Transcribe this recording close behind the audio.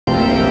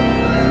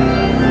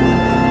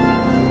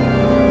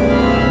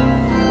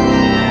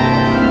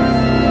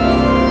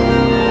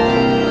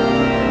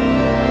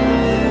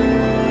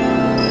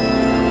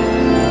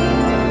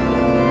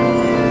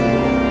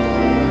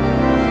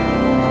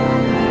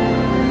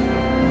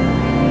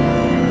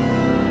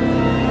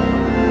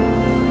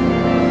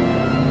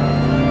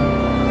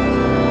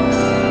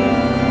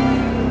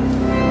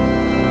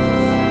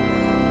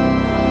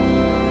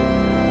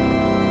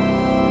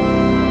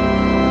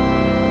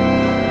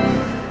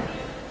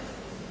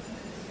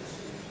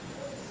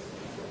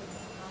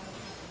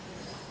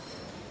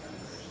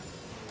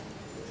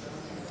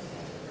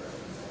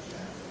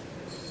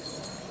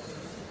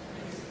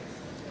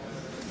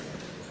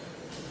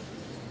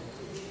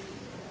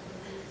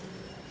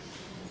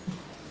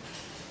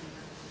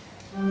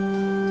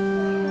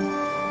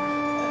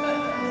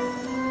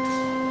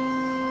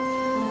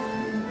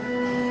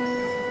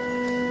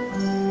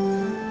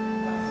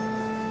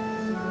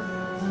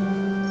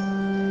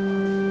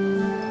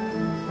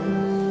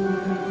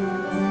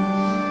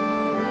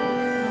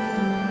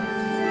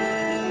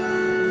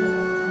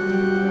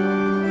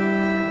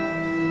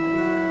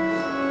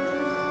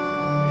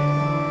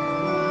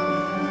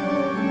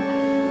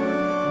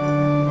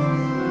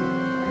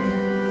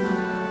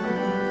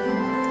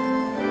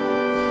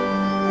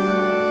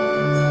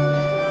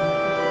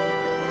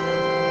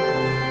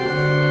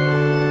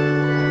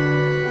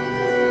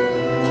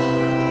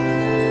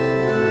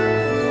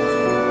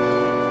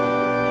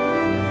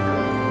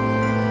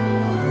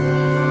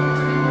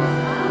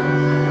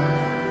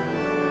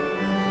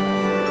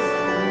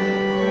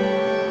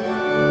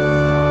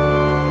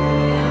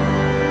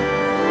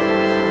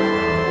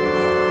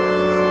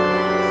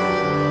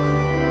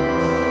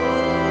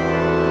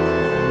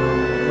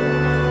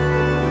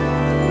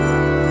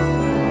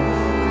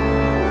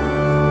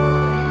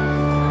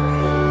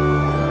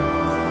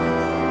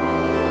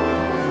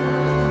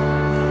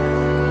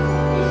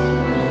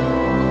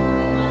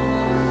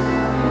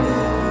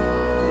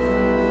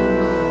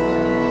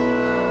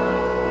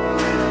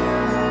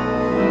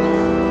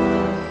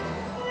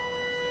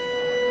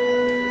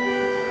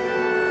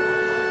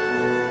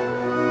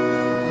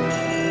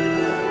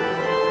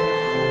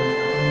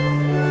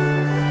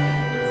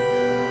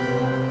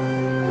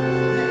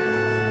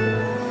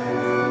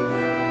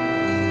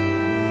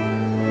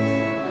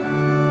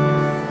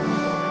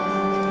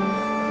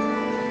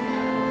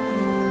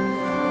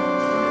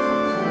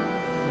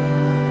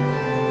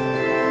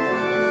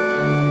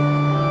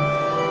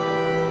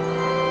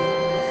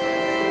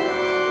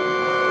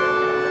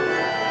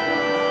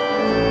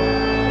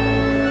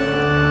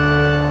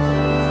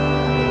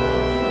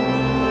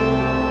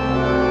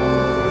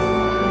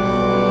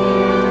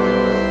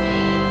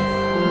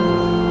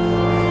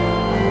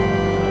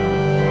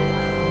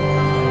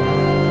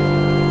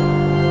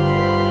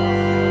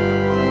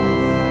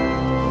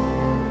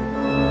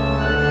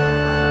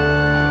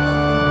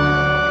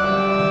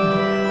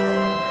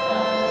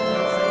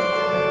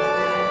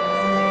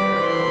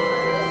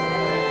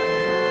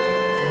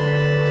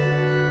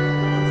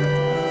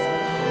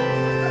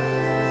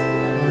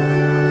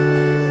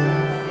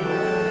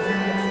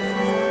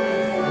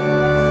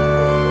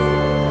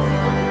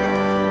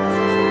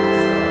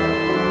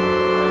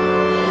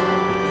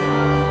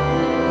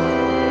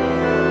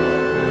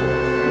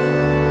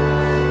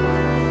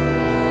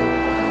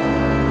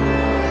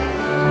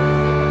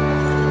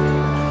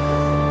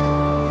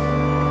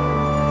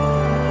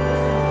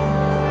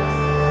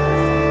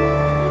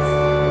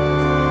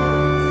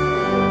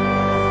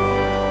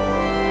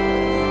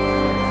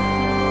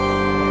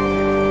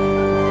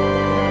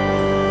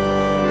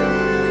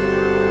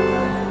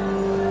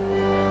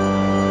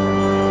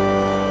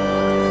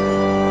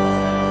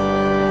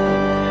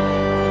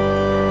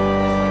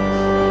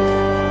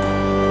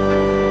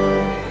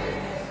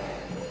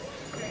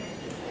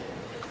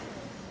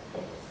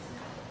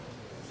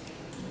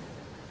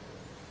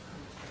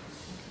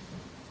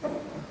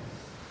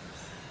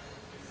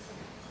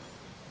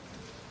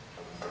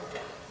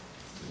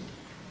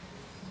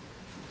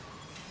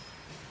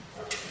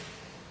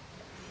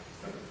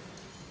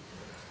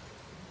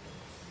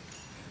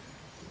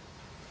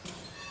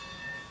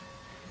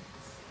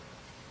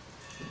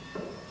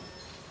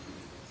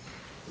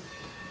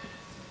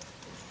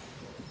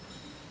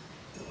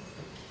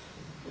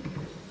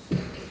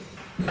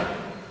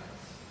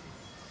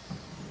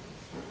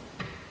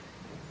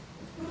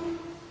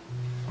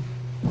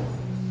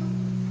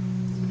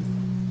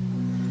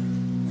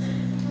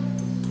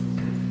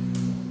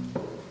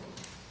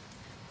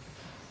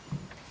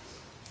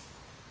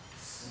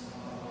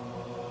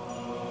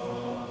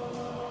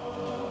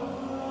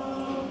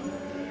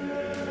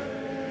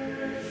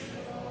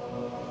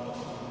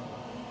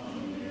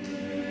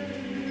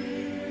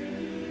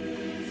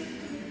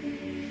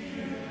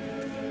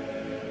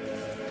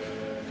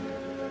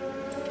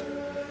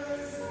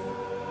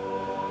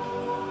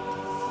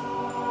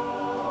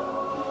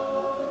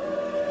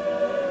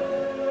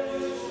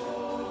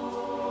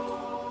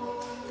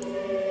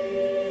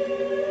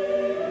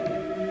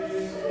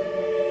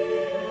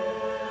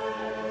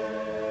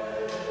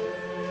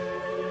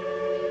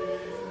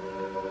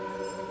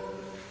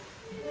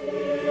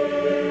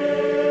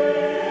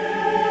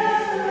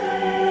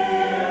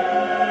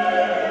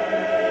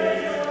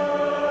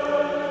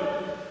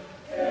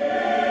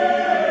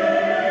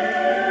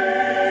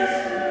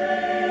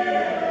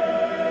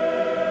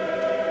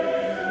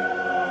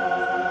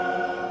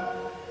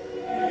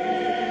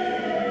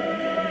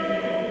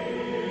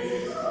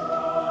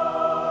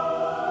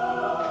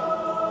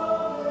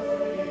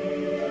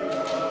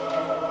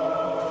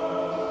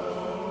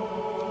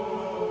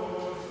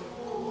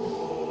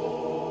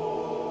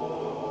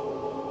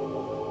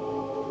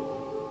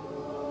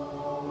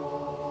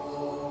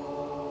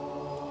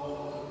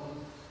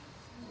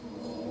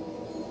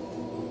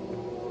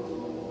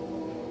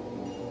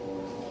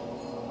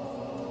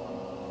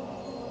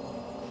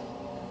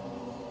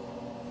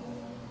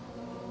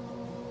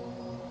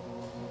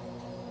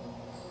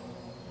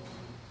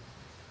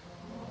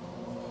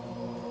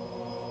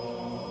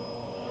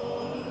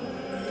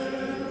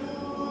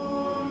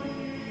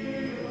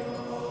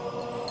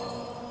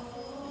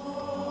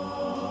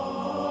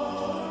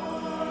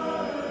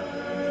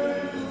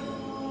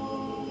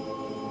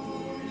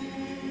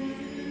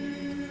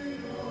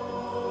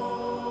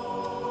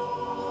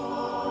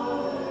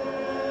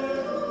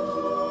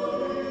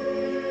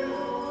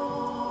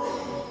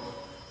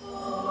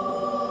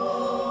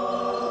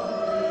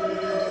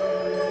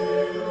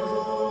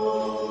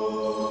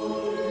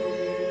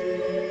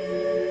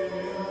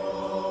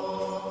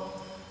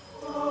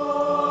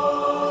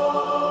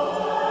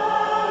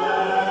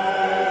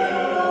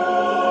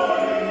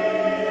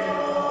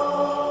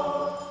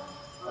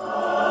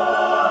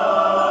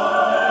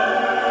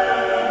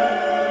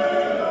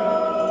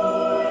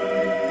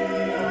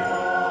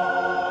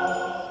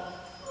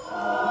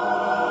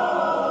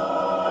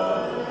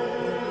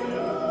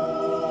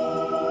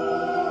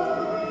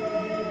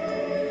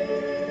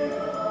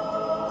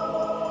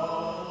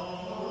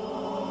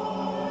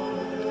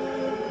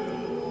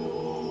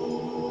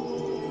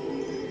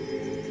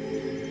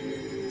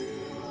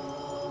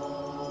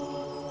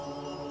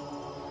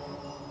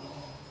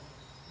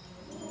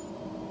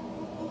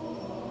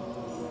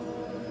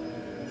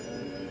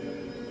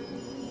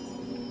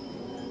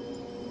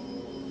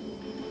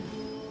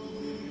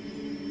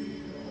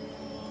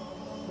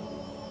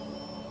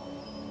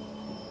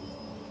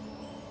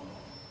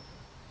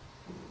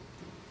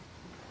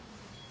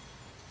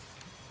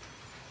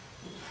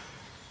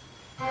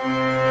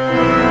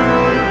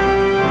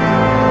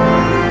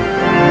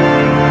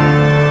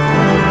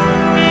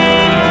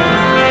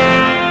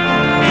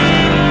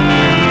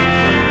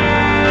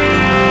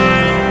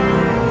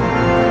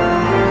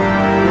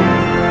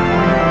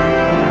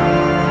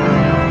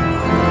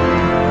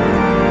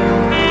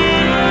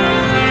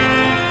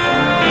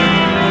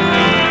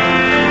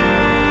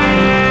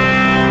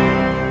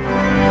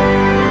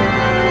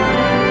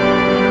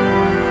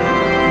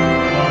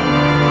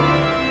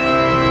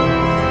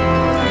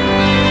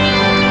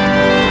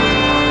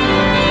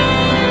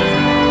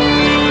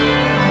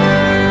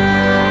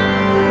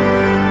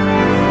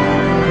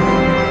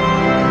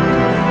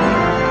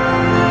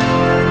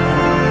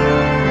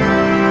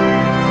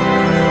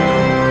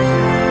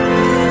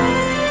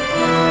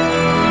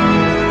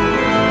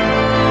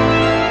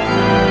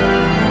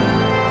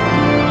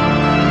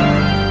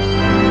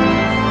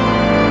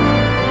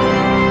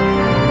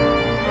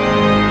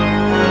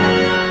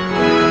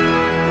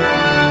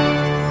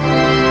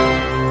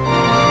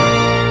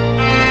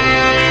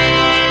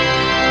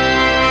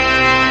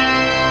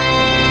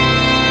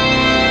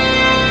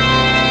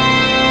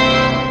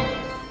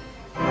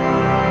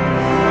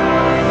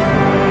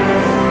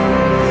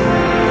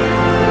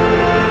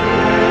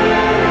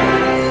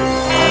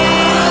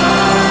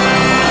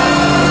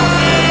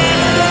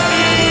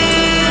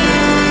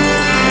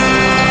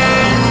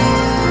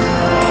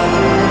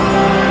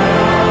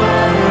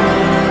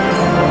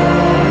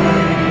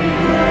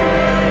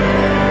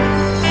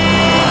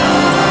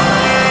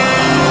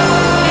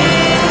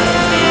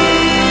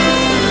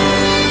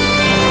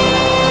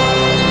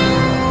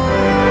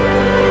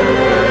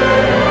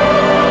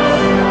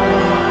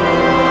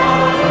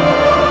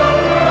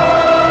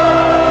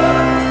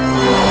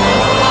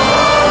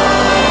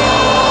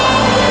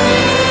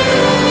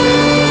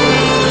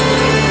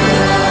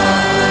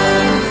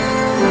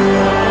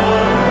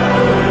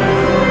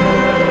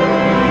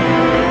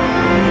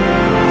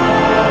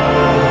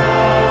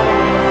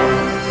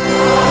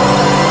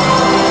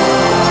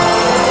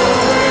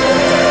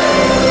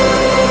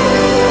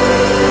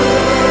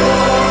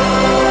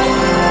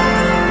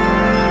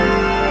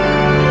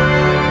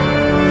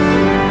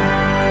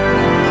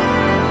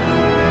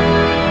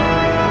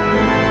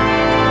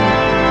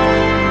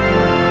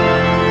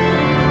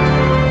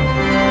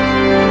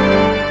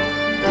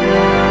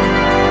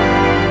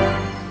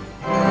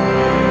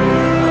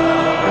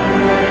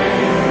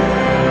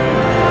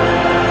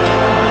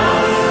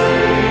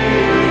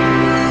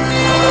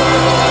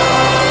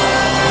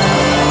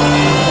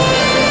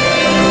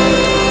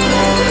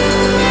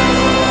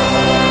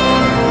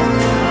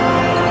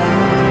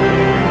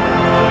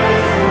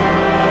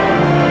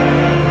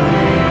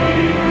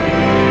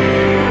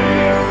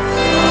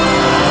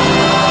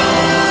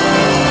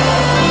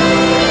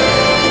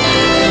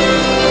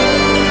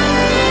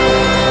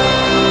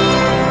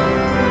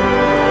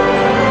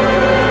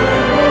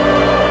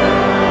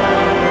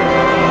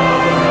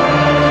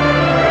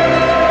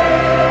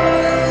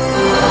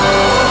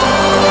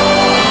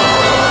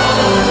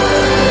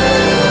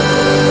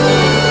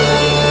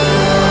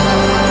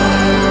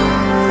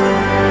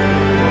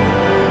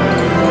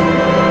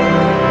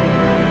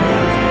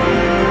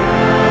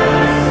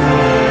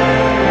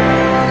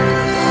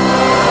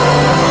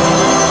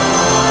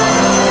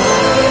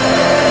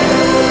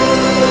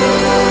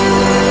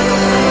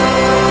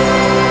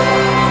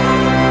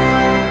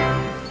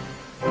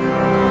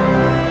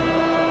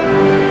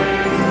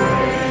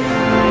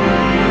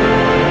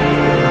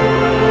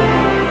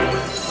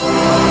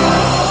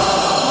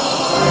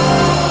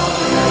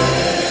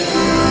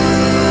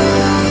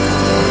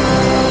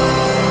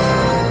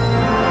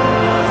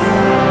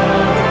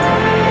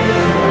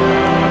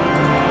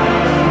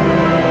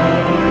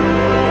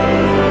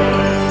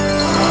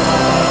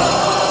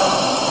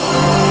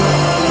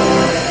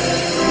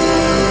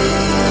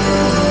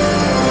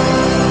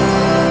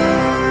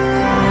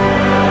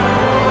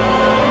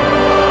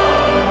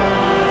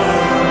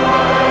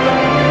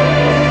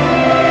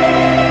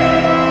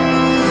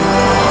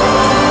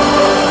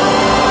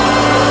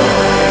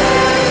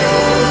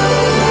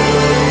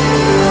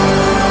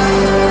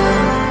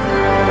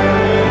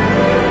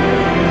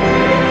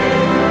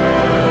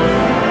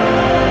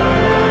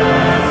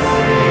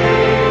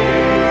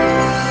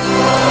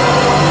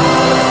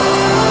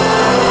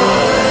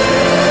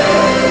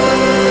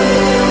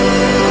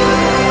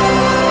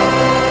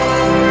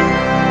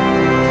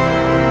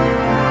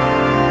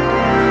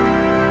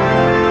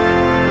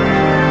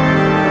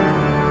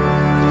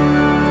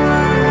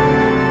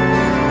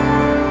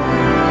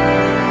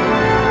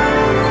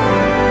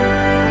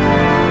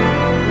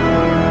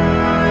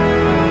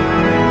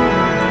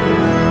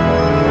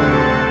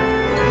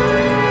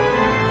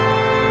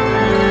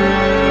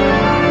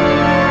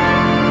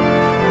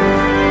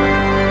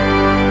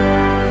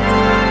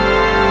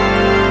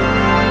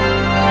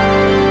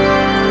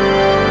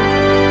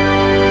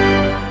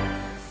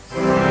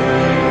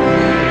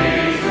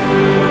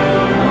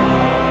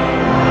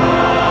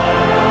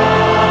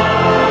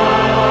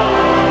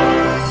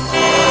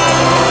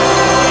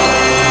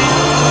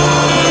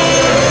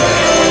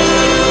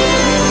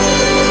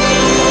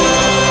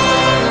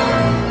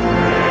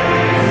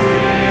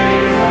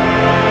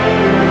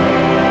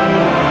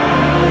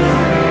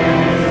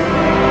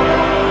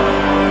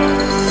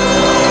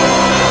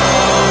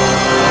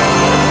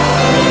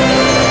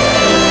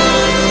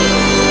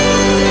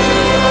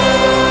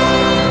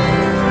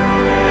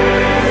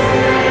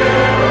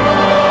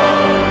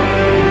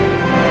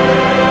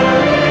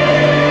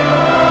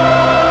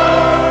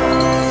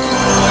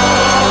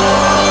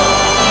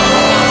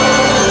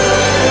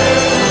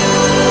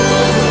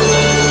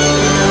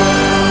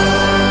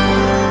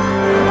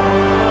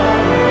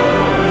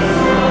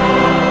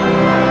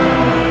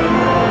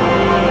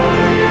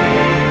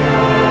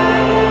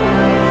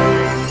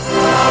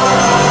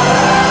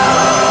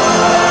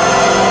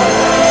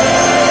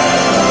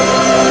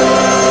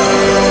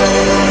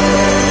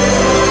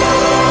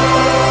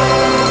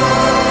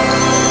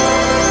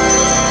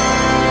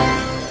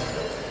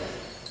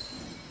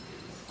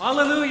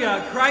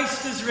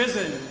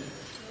risen.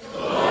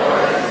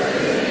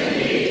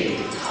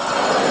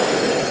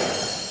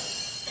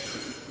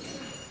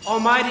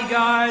 Almighty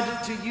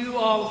God, to you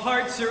all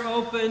hearts are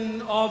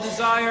open, all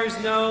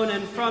desires known,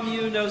 and from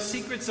you no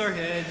secrets are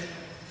hid.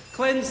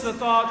 Cleanse the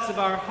thoughts of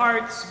our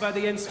hearts by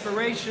the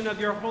inspiration of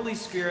your Holy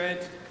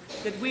Spirit,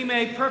 that we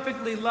may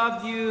perfectly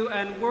love you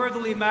and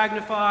worthily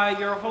magnify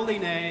your holy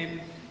name,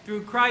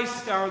 through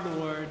Christ our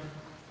Lord.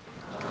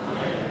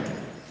 Amen.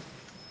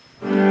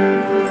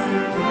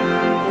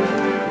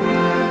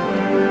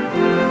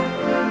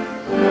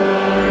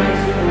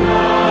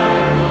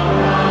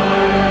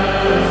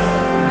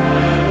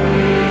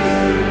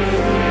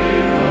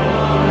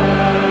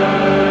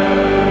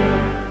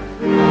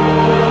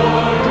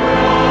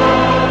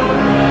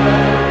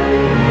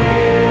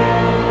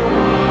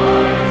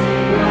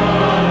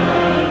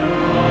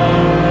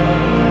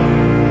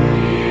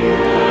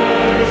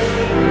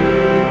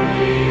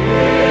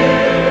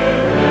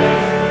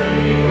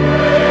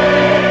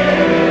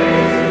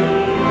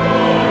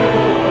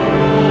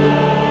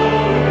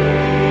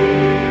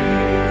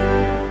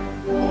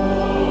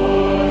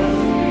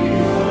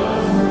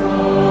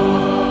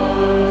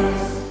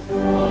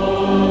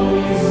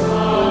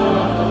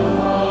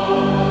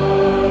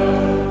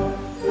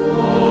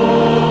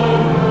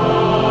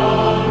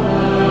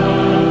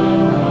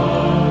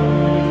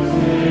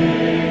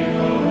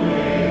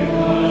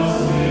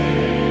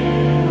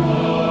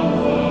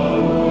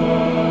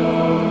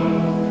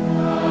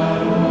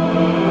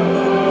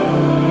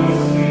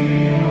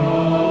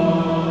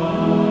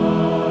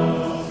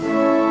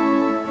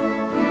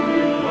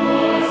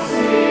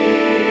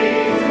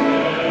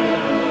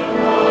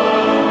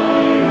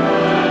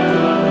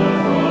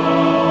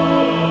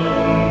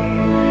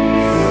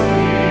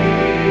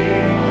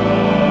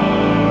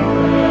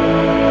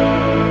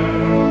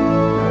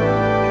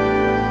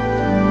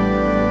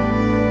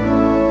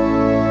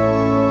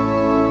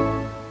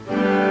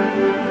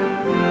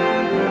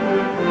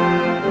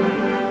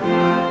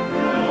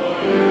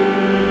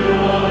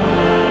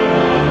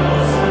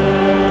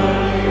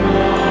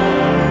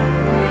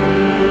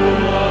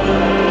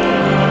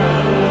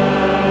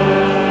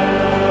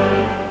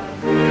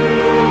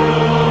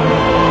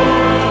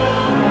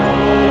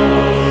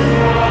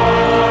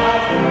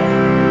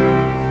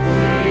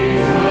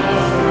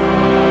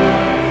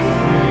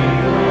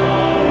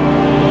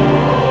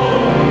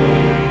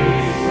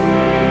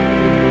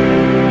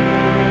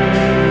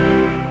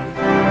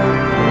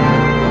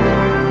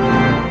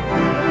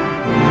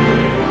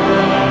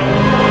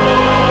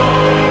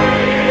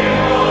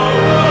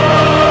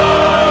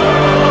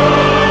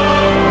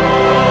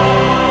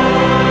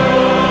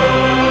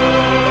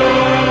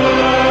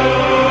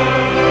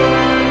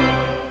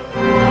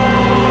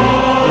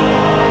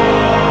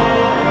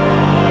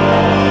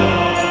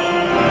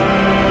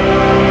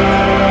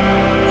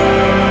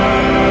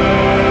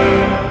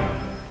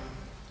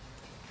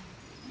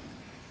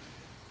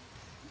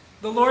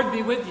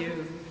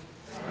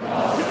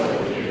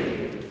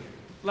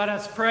 Let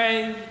us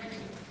pray.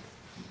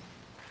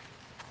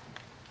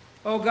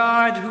 O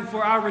God, who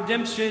for our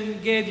redemption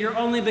gave your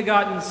only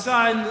begotten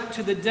Son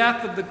to the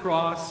death of the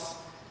cross,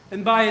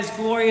 and by his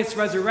glorious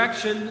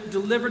resurrection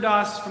delivered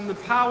us from the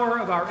power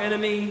of our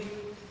enemy,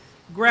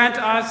 grant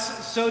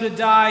us so to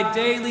die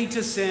daily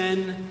to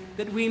sin,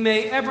 that we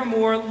may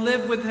evermore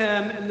live with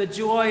him in the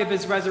joy of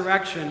his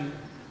resurrection.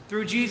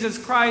 Through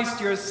Jesus Christ,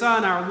 your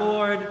Son, our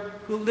Lord,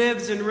 who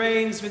lives and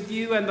reigns with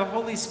you and the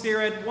Holy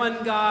Spirit,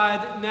 one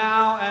God,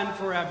 now and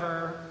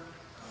forever.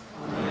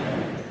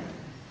 Amen.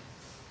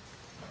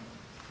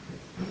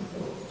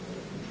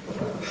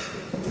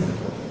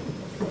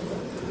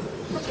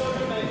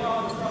 Children may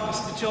follow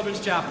across the Children's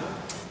Chapel.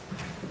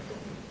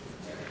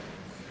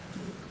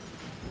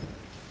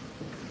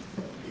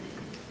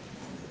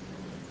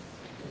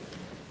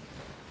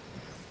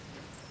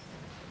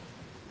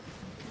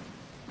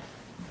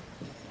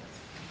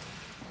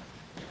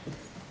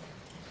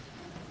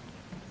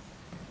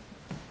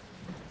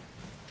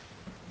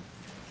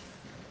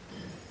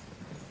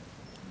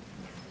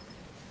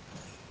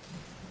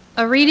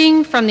 A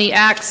reading from the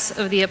Acts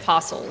of the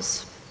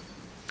Apostles.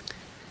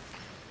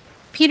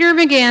 Peter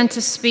began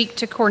to speak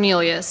to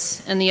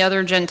Cornelius and the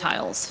other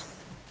Gentiles.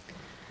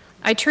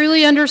 I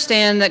truly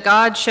understand that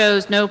God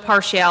shows no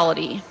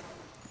partiality,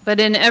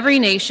 but in every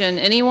nation,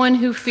 anyone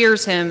who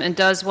fears him and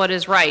does what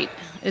is right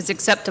is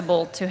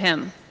acceptable to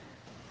him.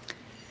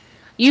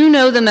 You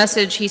know the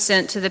message he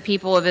sent to the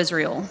people of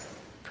Israel,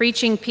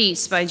 preaching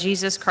peace by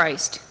Jesus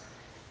Christ.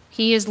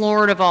 He is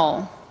Lord of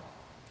all.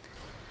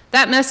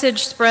 That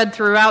message spread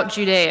throughout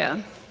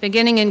Judea,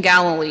 beginning in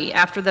Galilee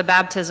after the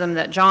baptism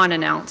that John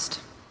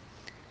announced.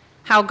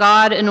 How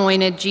God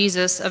anointed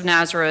Jesus of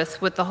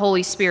Nazareth with the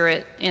Holy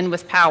Spirit and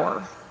with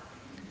power.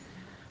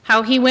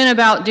 How he went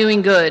about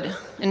doing good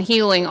and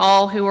healing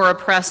all who were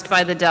oppressed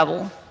by the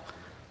devil,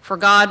 for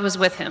God was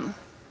with him.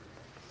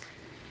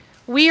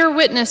 We are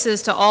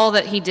witnesses to all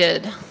that he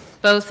did,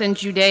 both in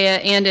Judea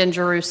and in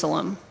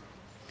Jerusalem.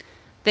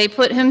 They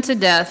put him to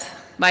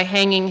death by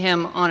hanging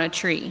him on a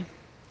tree.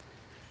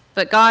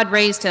 But God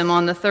raised him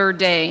on the third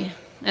day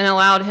and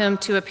allowed him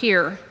to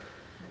appear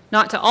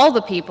not to all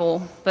the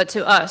people, but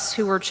to us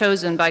who were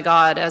chosen by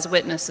God as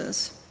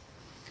witnesses,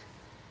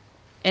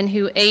 and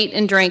who ate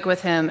and drank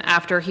with him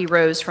after he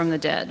rose from the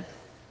dead.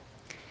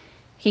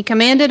 He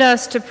commanded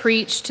us to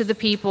preach to the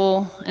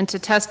people and to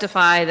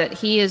testify that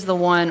he is the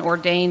one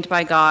ordained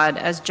by God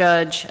as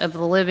judge of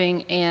the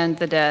living and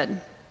the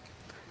dead.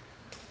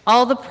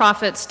 All the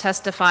prophets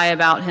testify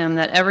about him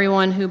that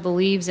everyone who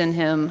believes in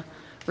him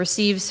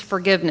receives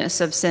forgiveness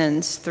of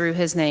sins through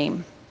his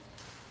name.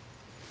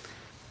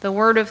 The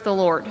word of the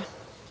Lord.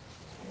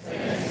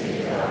 Thanks be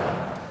to God.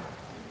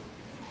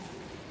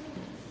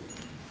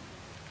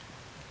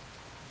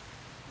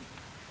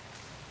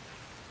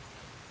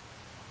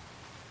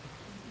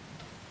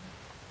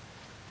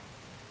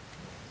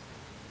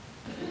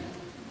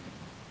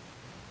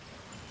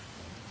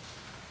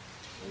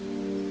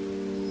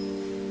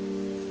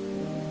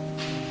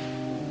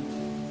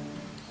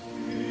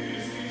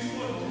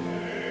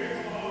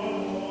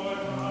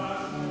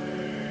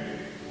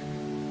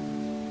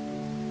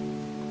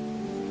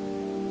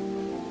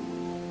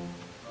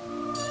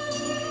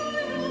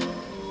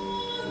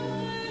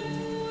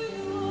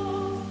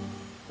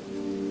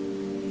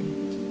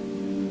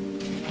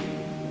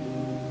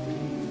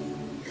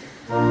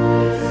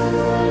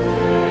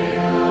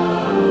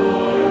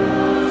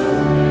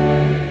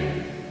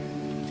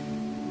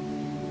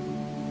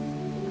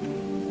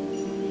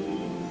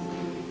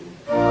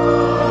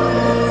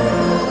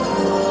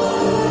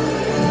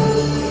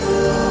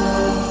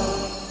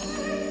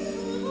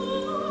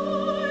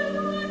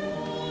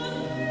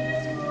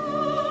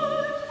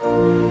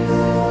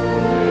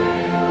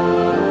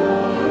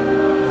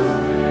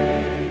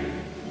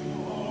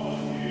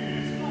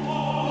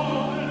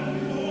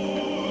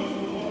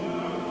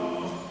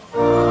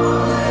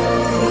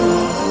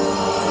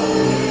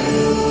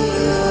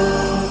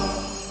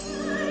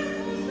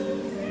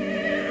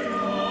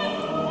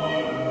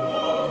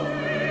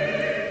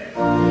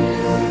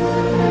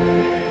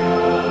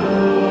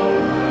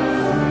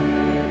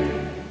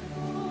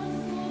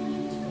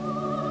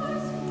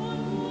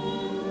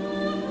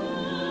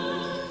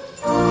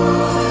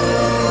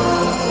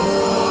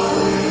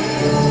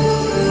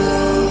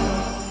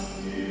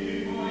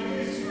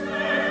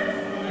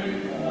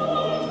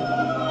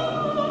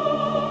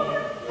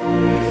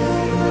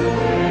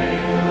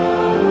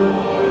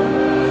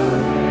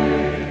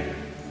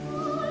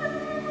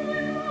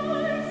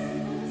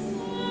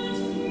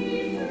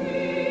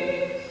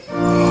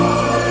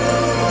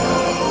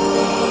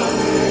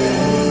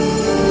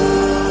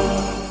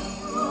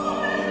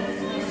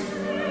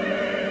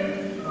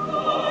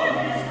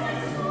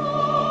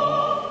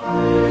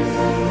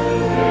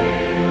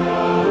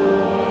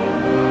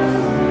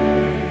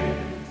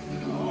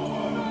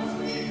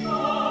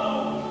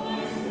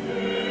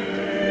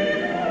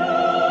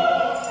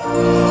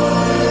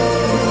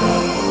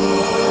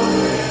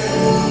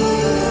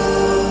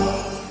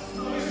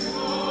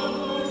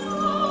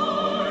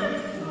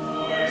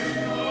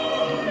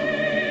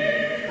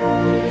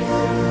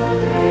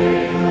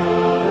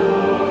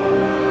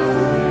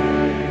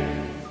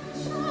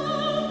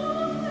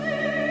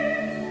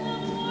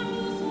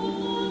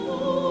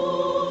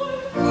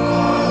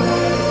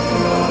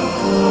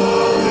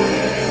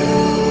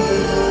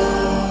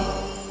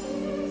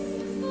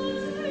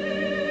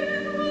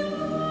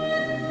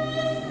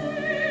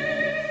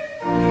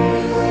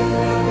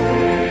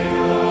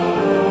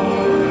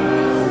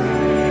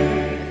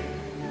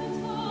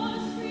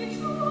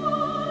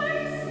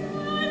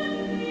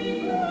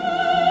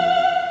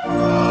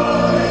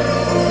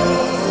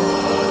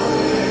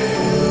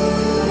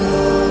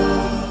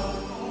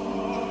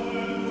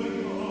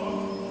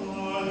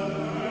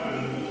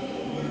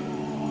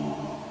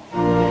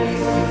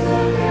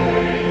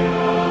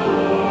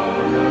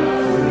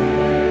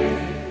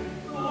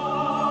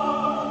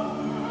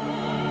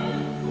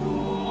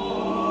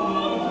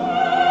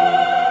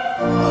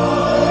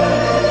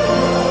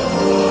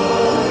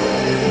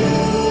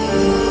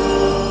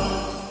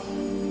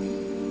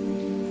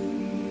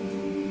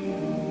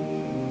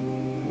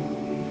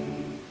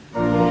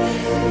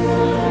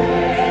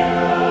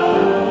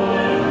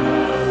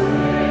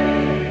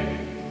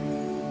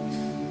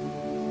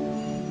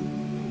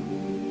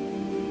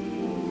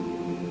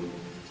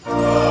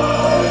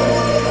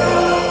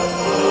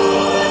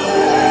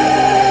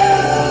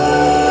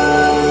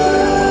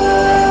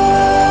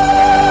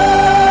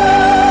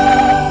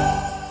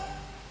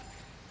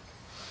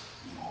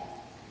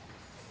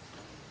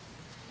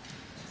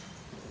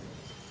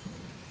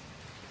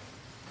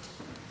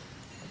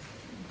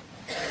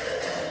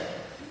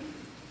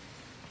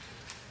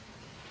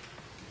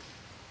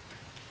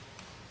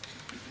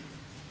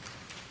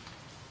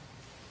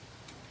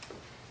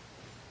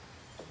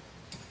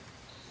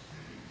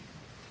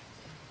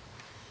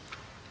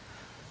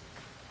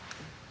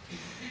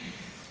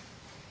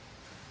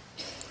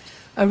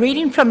 A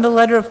reading from the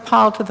letter of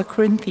Paul to the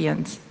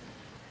Corinthians.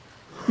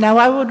 Now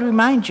I would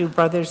remind you,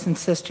 brothers and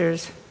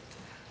sisters,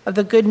 of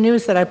the good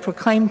news that I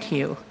proclaimed to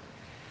you,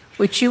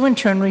 which you in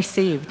turn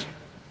received,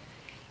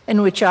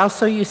 in which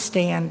also you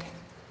stand,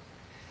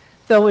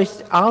 though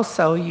it's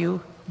also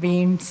you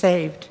being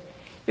saved,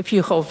 if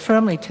you hold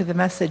firmly to the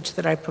message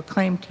that I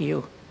proclaimed to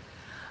you,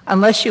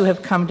 unless you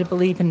have come to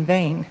believe in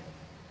vain.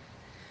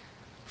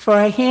 For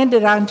I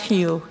handed on to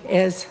you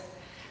as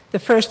the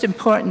first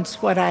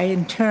importance what I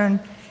in turn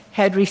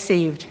had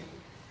received,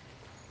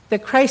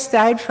 that Christ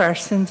died for our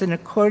sins in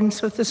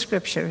accordance with the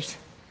Scriptures,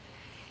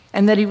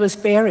 and that he was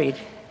buried,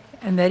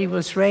 and that he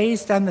was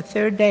raised on the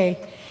third day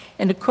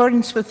in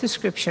accordance with the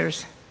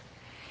Scriptures,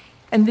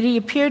 and that he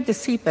appeared to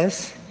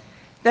Cephas,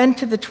 then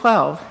to the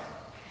 12.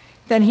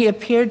 Then he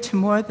appeared to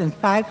more than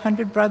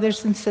 500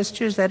 brothers and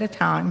sisters at a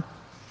time,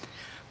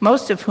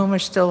 most of whom are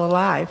still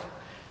alive,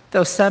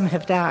 though some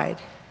have died.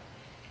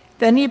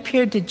 Then he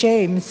appeared to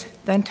James,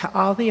 then to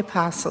all the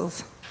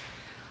apostles.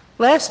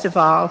 Last of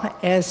all,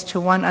 as to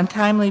one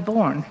untimely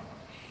born,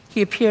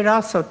 he appeared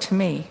also to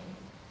me.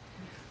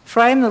 For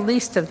I am the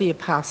least of the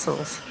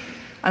apostles,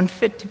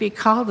 unfit to be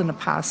called an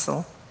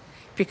apostle,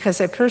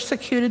 because I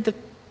persecuted the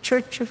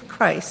church of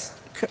Christ,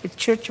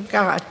 church of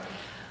God.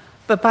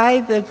 But by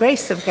the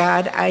grace of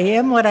God, I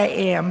am what I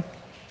am,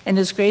 and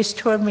his grace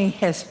toward me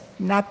has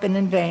not been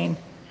in vain.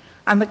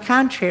 On the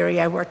contrary,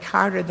 I worked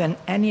harder than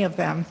any of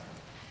them,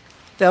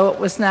 though it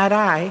was not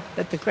I,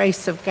 but the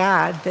grace of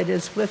God that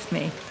is with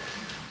me.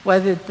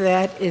 Whether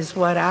that is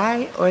what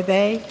I or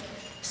they,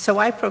 so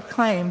I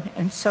proclaim,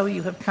 and so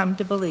you have come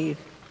to believe.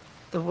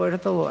 The word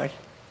of the Lord.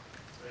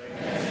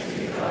 Thanks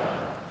be to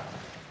God.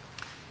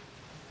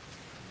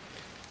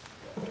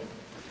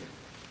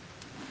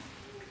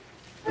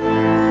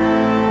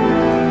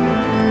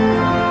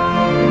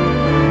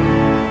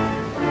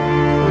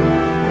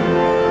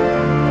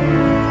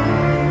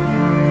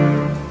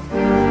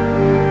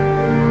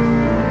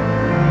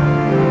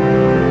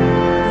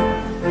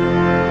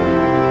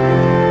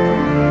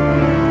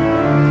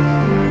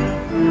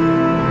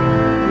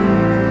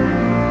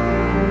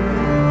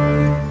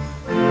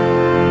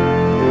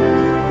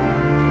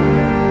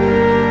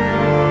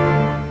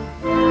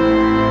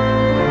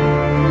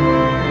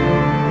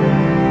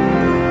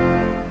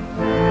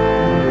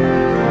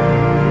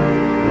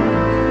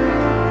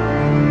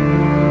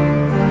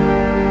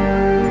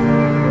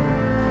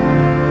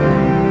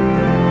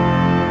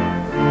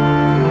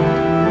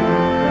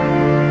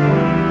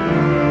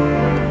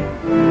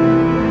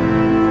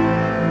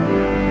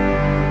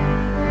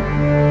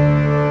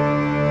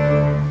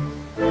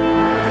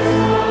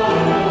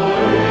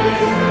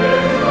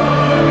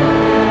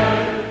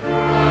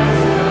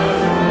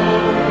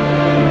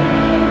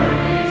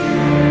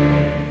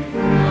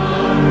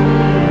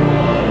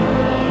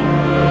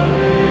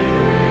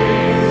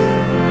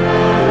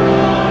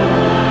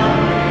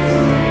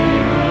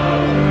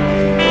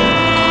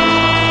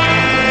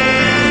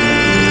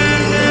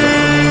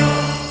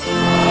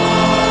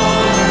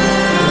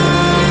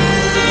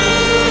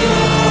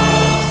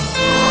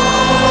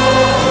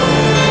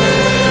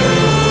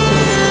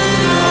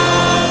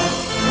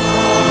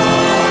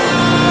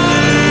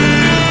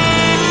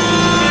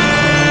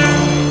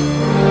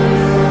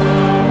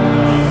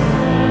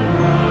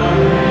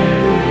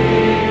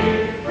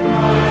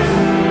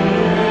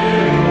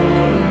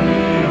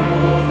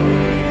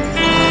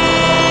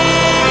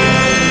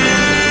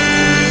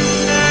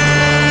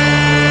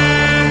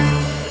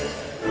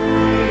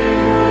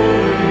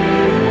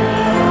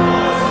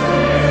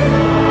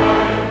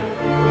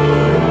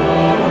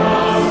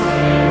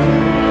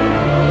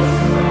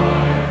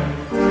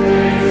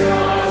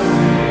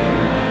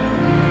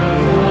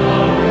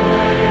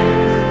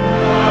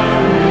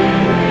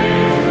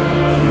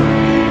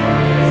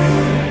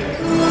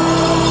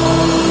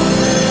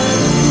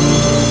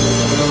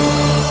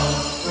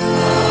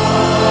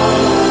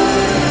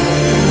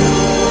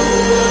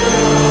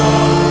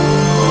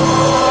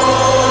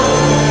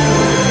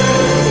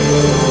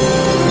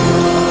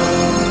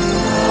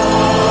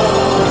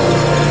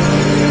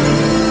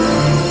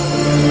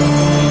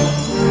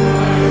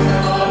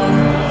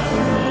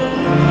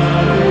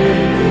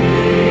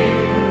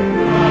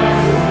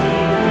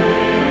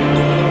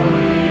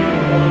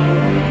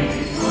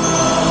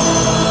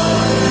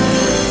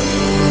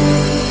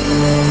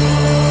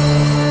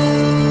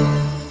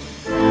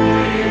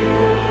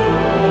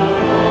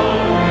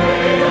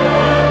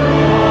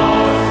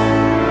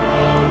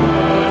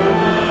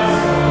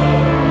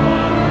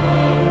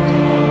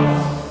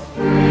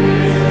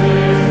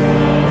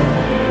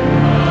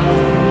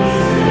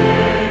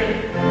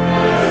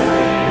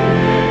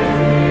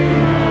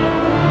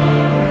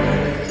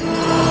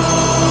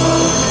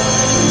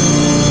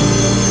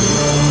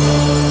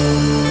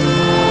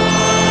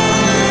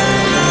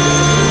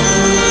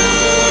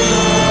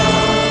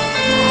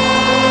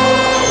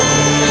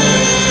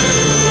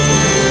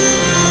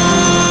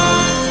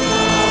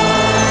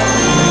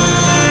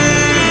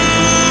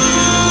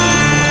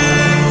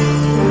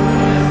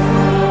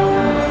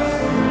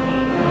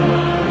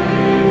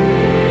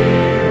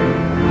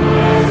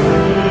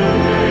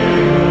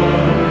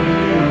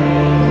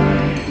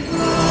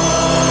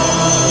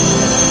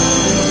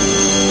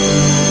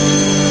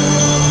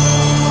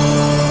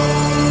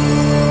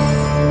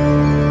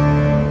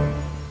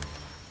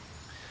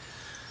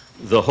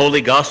 The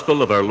Holy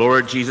Gospel of our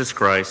Lord Jesus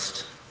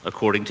Christ,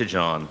 according to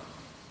John.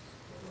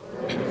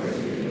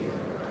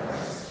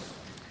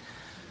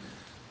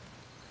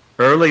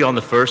 Early on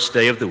the first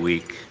day of the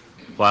week,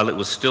 while it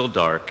was still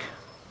dark,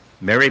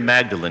 Mary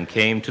Magdalene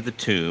came to the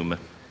tomb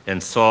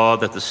and saw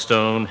that the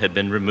stone had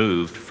been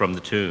removed from the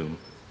tomb.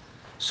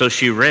 So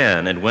she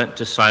ran and went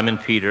to Simon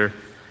Peter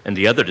and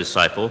the other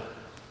disciple,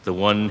 the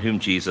one whom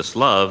Jesus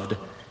loved,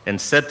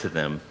 and said to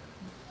them,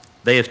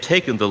 "They have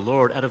taken the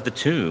Lord out of the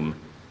tomb,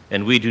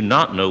 and we do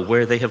not know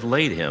where they have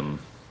laid him."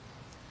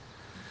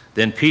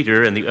 Then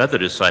Peter and the other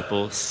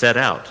disciple set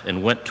out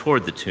and went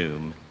toward the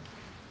tomb.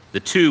 The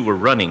two were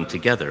running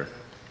together,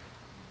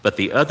 but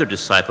the other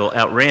disciple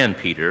outran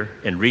Peter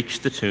and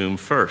reached the tomb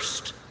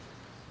first.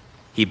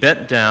 He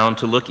bent down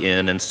to look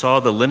in and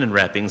saw the linen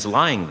wrappings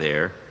lying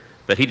there,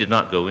 but he did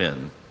not go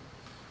in.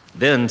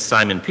 Then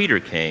Simon Peter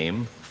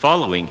came,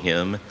 following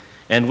him,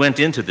 and went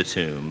into the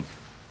tomb.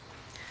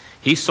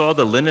 He saw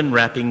the linen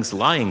wrappings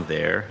lying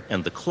there,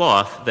 and the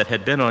cloth that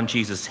had been on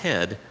Jesus'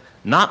 head,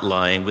 not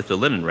lying with the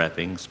linen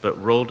wrappings,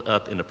 but rolled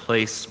up in a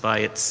place by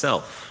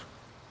itself.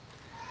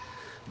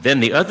 Then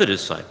the other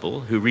disciple,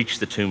 who reached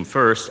the tomb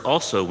first,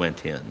 also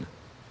went in,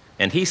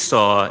 and he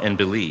saw and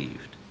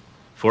believed,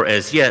 for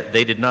as yet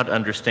they did not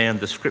understand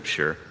the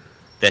scripture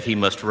that he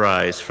must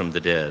rise from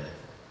the dead.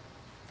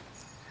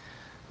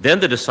 Then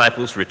the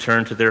disciples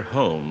returned to their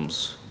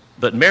homes,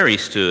 but Mary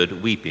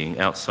stood weeping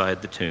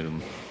outside the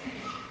tomb.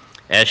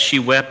 As she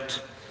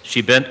wept,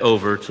 she bent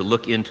over to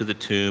look into the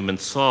tomb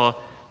and saw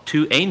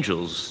two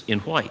angels in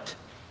white,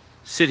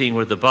 sitting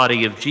where the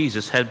body of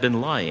Jesus had been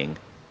lying,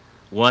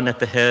 one at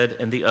the head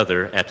and the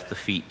other at the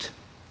feet.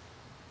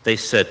 They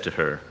said to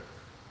her,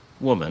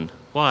 "Woman,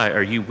 why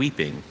are you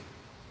weeping?"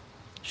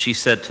 She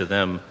said to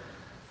them,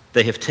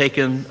 "They have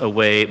taken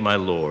away my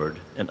Lord,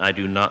 and I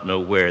do not know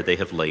where they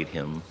have laid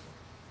him."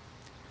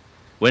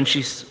 When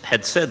she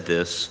had said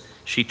this,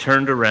 she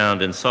turned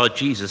around and saw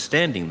Jesus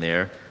standing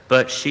there,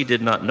 but she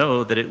did not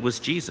know that it was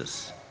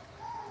Jesus.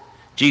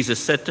 Jesus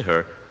said to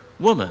her,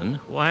 "Woman,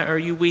 why are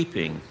you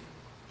weeping?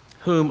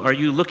 Whom are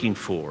you looking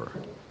for?"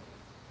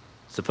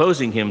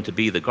 Supposing him to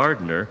be the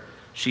gardener,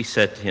 she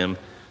said to him,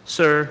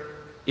 "Sir,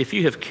 if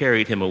you have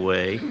carried him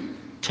away,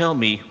 tell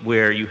me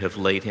where you have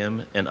laid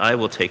him, and I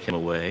will take him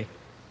away."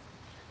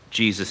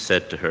 Jesus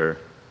said to her,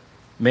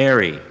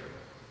 "Mary."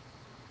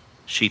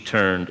 She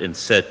turned and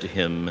said to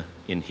him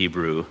in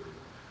Hebrew,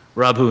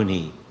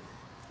 "Rabboni,"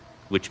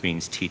 which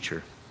means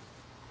teacher.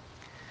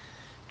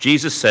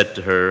 Jesus said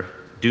to her,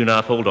 "Do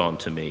not hold on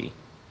to me,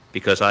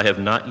 because I have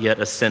not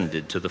yet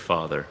ascended to the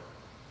Father.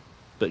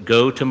 But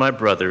go to my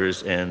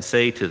brothers and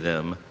say to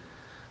them,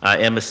 I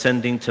am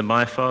ascending to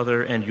my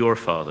Father and your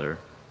Father,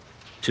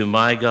 to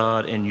my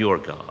God and your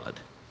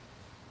God."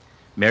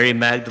 Mary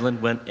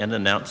Magdalene went and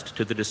announced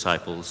to the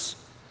disciples,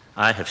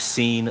 "I have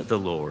seen the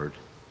Lord."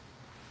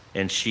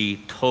 And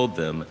she told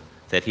them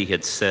that he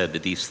had said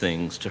these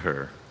things to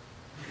her.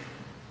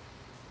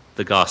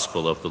 The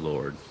Gospel of the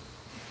Lord.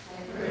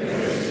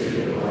 Praise to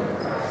you,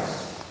 Lord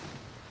Christ.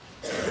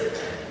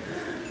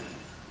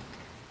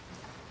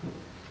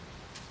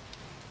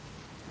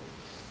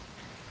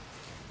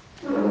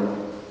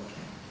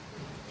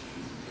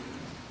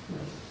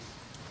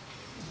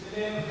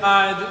 In the name of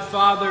God,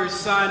 Father,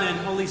 Son, and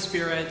Holy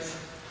Spirit.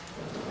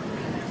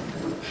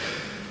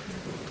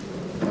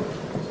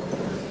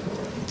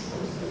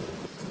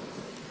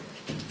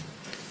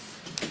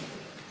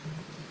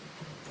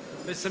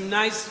 There's some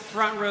nice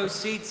front row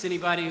seats,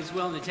 anybody who's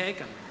willing to take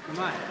them. Come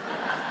on.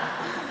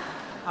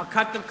 I'll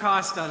cut the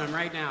cost on them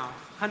right now,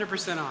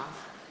 100%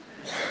 off.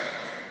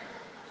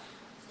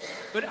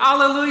 But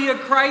alleluia,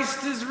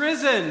 Christ is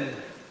risen.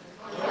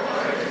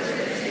 Lord is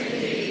risen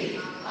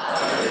indeed.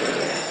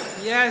 Hallelujah.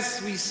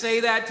 Yes, we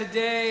say that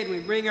today, and we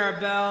ring our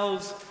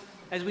bells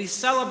as we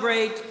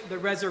celebrate the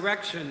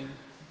resurrection.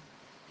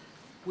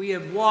 We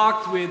have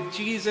walked with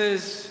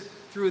Jesus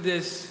through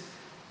this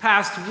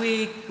past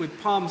week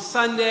with Palm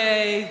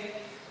Sunday,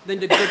 then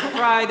to Good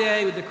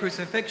Friday with the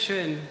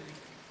crucifixion,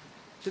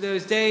 to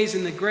those days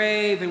in the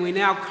grave, and we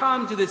now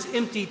come to this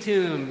empty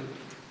tomb,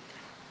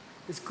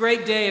 this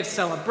great day of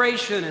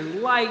celebration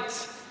and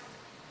light.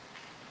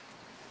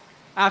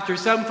 After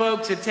some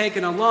folks have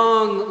taken a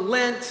long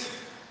Lent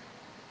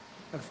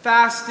of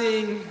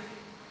fasting,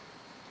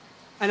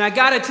 and I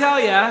gotta tell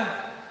you,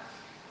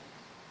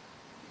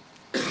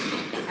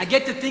 I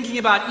get to thinking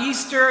about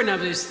Easter, and I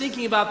was just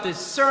thinking about this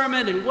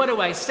sermon, and what do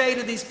I say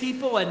to these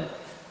people? And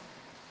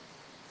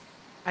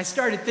I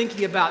started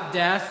thinking about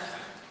death.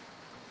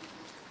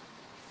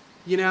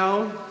 You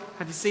know,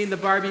 have you seen the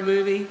Barbie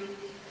movie?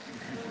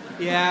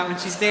 Yeah, when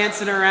she's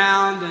dancing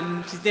around,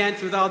 and she's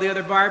dancing with all the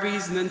other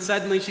Barbies, and then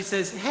suddenly she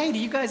says, "Hey, do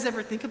you guys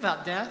ever think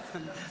about death?"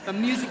 And the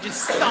music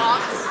just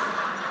stops.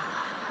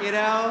 You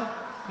know,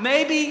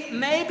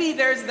 maybe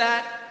there's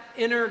that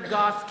inner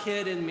goth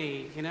kid in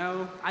me, you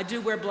know? I do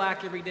wear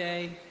black every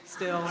day,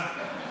 still.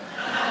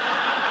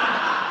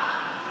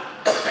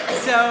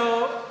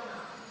 So,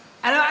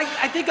 and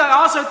I think I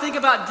also think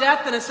about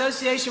death in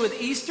association with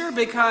Easter,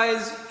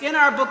 because in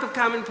our Book of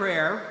Common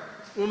Prayer,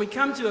 when we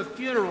come to a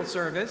funeral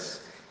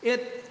service,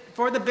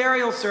 for the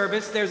burial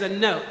service, there's a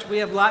note. We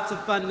have lots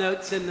of fun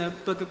notes in the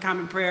Book of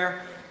Common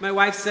Prayer. My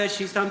wife says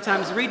she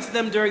sometimes reads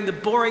them during the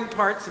boring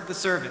parts of the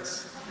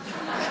service.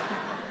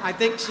 I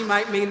think she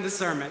might mean the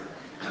sermon.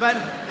 But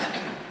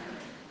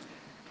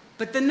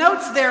the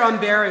notes there on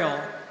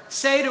burial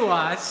say to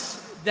us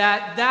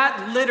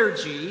that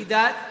liturgy,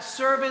 that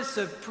service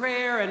of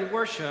prayer and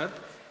worship,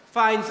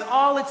 finds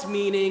all its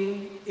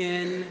meaning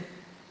in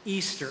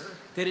Easter,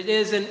 that it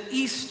is an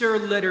Easter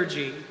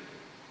liturgy,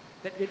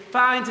 that it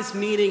finds its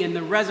meaning in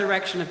the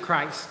resurrection of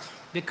Christ.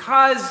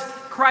 Because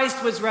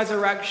Christ was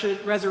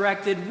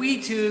resurrected,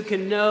 we too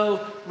can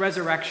know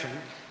resurrection.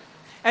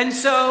 And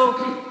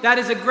so that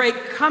is a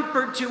great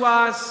comfort to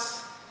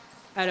us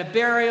at a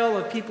burial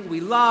of people we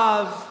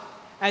love,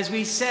 as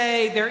we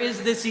say there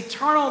is this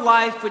eternal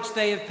life which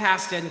they have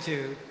passed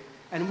into.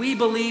 And we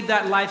believe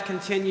that life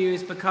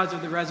continues because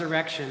of the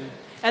resurrection.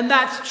 And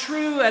that's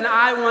true, and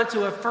I want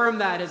to affirm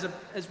that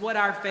as what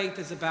our faith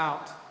is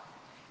about.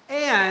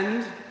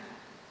 And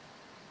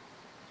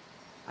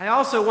I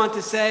also want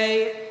to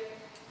say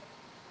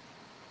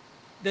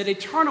that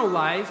eternal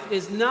life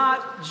is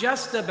not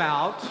just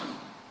about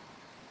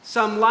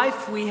some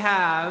life we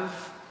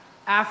have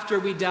after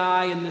we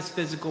die in this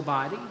physical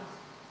body.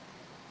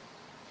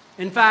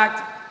 In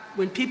fact,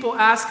 when people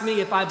ask me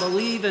if I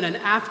believe in an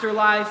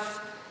afterlife,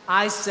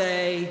 I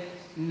say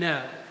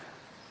no.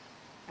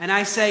 And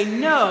I say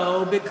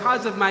no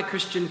because of my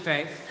Christian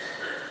faith.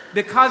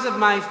 Because of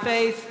my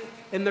faith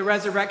in the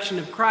resurrection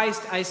of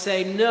Christ, I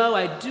say no,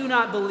 I do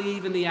not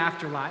believe in the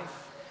afterlife.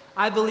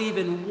 I believe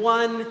in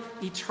one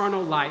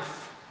eternal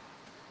life.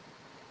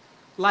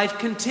 Life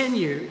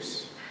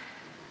continues.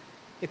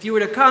 If you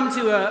were to come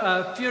to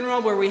a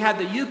funeral where we had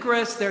the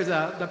Eucharist, there's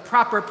the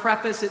proper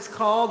preface, it's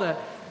called.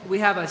 We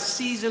have a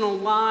seasonal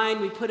line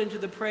we put into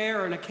the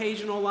prayer, or an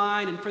occasional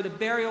line. And for the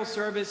burial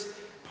service,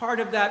 part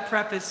of that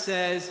preface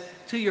says,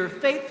 "To your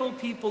faithful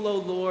people, O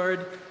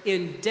Lord,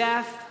 in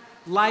death,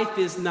 life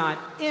is not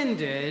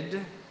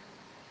ended,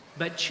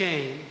 but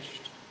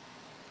changed."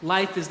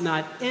 Life is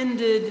not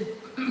ended,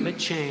 but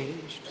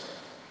changed.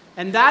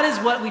 And that is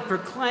what we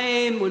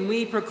proclaim when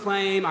we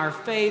proclaim our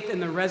faith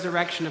in the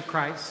resurrection of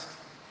Christ.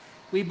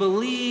 We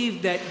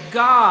believe that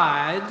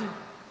God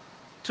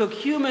took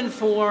human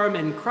form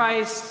in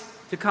Christ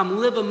to come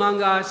live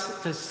among us,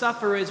 to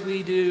suffer as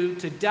we do,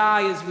 to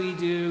die as we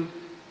do,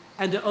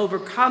 and to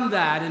overcome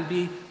that and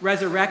be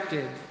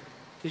resurrected,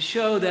 to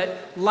show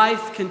that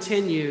life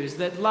continues,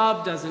 that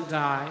love doesn't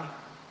die.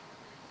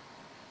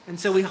 And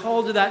so we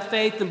hold to that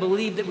faith and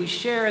believe that we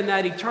share in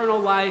that eternal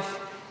life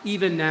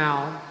even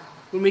now.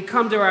 When we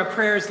come to our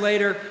prayers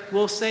later,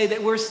 we'll say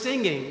that we're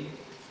singing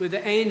with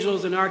the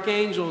angels and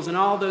archangels and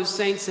all those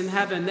saints in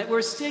heaven, that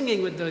we're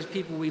singing with those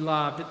people we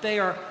love, that they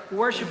are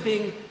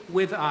worshiping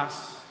with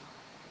us,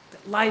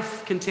 that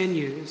life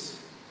continues.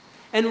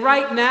 And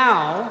right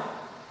now,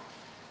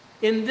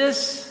 in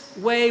this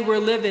way we're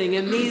living,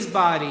 in these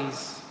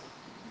bodies,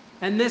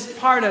 and this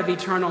part of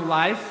eternal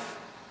life,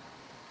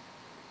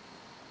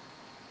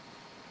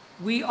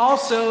 we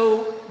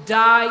also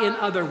die in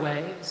other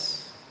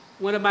ways.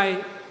 One of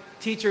my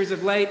teachers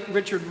of late,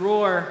 Richard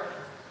Rohr,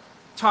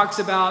 talks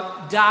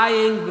about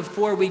dying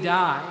before we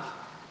die.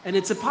 And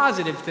it's a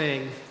positive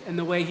thing in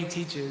the way he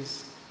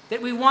teaches,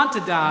 that we want to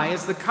die.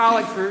 As the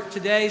collect for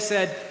today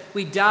said,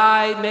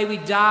 may we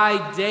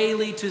die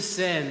daily to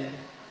sin,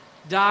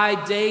 die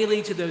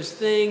daily to those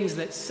things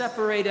that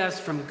separate us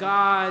from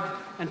God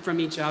and from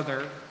each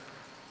other.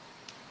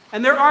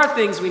 And there are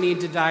things we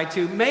need to die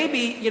to.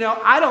 Maybe,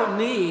 I don't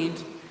need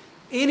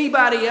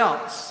anybody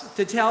else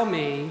to tell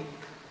me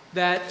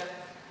that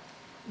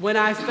when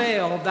I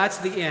fail, that's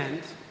the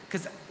end.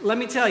 Because let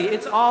me tell you,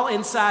 it's all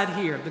inside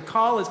here. The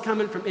call is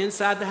coming from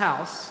inside the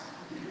house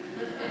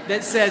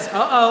that says,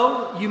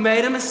 uh-oh, you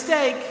made a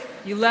mistake.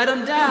 You let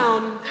them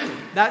down.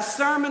 That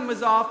sermon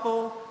was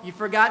awful. You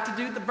forgot to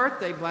do the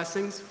birthday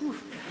blessings. Whew.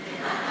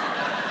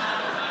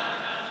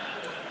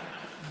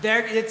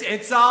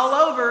 It's all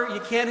over. You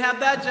can't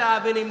have that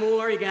job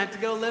anymore. You're going to have to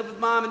go live with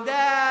mom and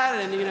dad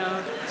and,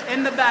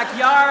 in the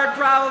backyard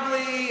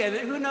probably. And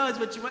who knows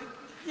what you want,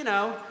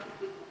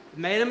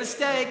 Made a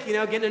mistake,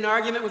 getting in an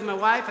argument with my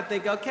wife. I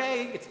think,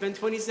 okay, it's been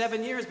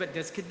 27 years, but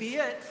this could be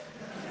it.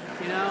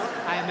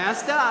 I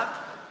messed up.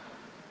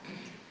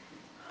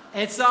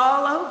 It's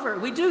all over.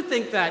 We do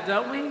think that,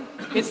 don't we?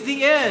 It's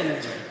the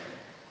end.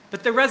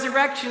 But the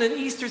resurrection and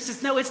Easter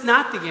says, no, it's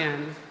not the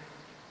end.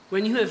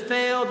 When you have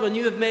failed, when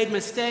you have made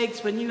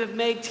mistakes, when you have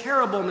made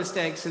terrible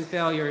mistakes and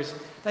failures,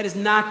 that is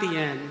not the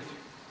end.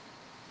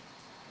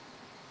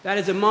 That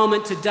is a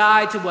moment to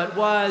die to what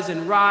was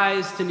and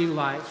rise to new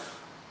life.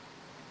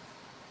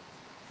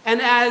 And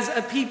as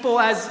a people,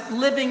 as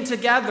living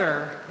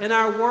together in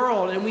our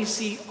world, and we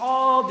see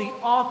all the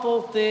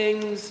awful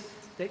things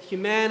that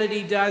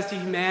humanity does to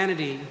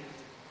humanity,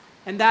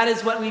 and that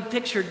is what we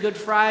pictured Good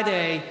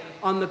Friday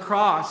on the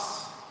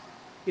cross,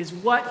 is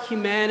what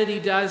humanity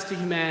does to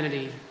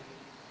humanity.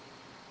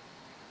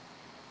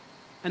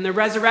 And the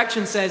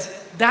resurrection says,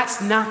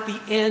 that's not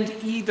the end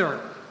either.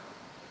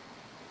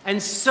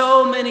 And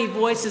so many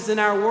voices in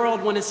our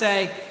world want to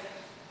say,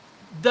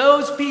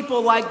 those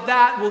people like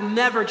that will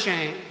never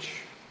change.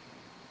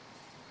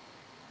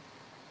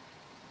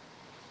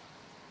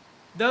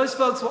 Those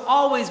folks will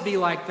always be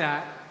like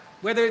that.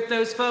 Whether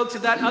those folks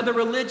of that other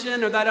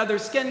religion or that other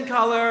skin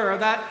color or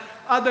that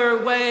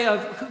other way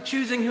of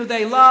choosing who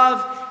they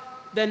love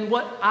than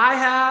what I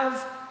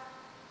have,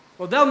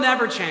 well, they'll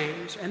never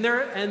change. And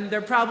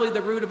they're probably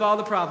the root of all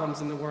the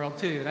problems in the world,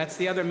 too. That's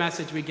the other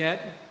message we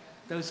get.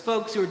 Those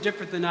folks who are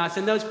different than us.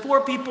 And those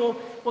poor people,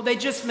 well, they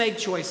just make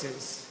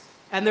choices.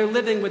 And they're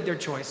living with their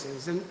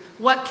choices. And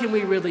what can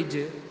we really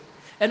do?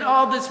 And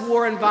all this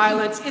war and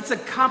violence, it's a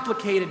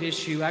complicated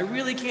issue. I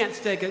really can't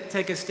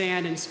take a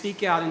stand and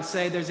speak out and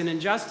say there's an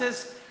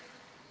injustice.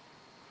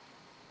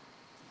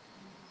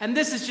 And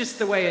this is just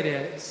the way it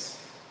is.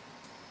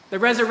 The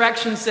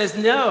resurrection says,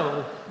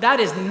 no,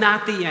 that is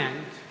not the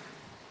end.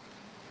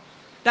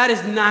 That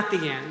is not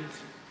the end.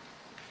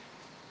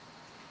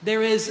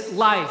 There is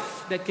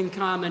life that can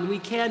come, and we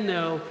can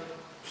know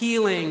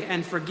healing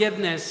and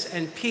forgiveness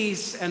and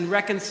peace and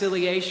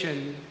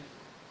reconciliation.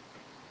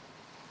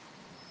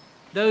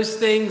 Those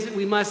things,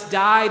 we must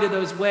die to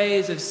those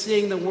ways of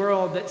seeing the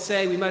world that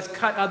say we must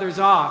cut others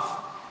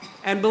off.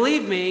 And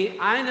believe me,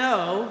 I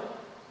know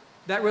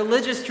that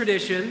religious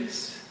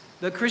traditions,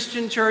 the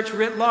Christian church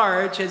writ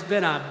large, has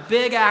been a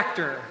big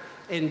actor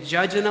in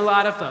judging a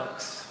lot of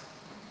folks.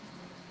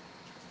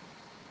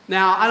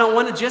 Now, I don't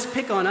want to just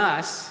pick on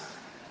us,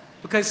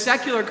 because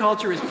secular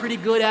culture is pretty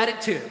good at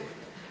it too.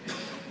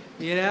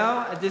 You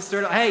know, this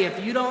sort of, hey,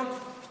 if you don't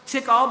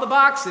tick all the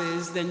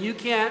boxes, then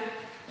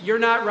you're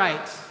not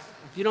right.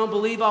 If you don't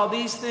believe all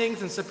these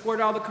things and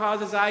support all the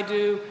causes I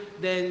do,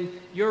 then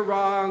you're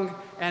wrong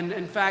and,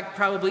 in fact,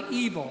 probably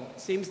evil.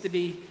 Seems to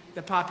be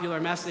the popular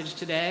message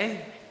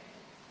today.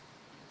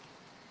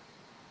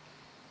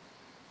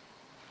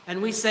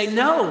 And we say,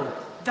 no,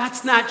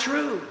 that's not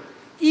true.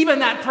 Even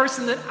that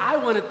person that I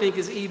want to think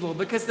is evil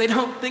because they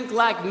don't think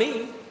like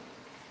me.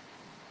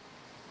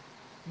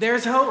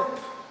 There's hope.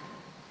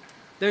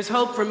 There's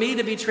hope for me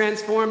to be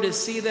transformed, to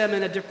see them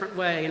in a different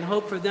way, and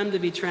hope for them to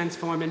be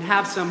transformed and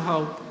have some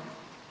hope.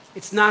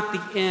 It's not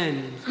the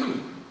end.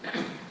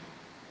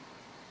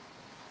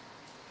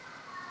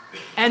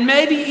 And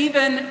maybe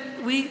even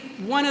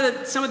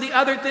some of the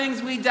other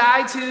things we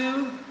die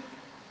to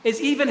is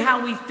even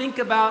how we think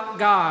about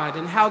God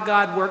and how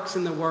God works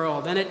in the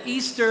world. And at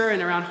Easter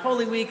and around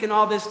Holy Week and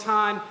all this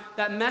time,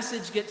 that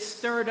message gets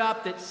stirred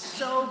up that's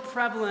so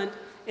prevalent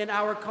in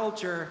our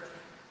culture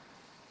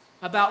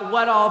about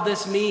what all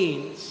this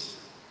means.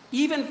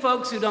 Even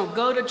folks who don't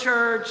go to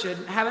church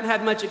and haven't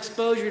had much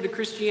exposure to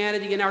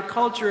Christianity in our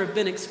culture have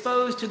been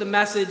exposed to the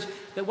message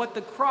that what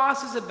the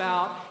cross is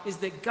about is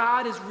that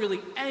God is really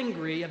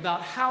angry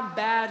about how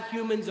bad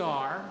humans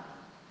are.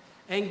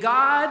 And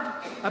God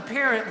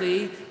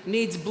apparently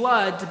needs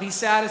blood to be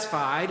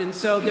satisfied. And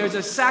so there's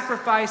a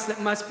sacrifice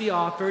that must be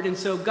offered. And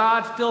so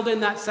God filled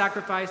in that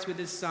sacrifice with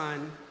his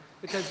son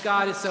because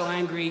God is so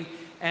angry.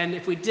 And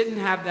if we didn't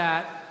have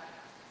that,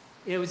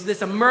 it was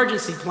this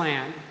emergency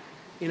plan,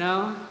 you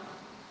know?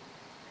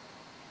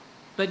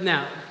 But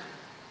no.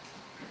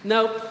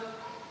 Nope.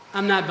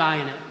 I'm not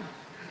buying it.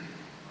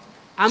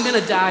 I'm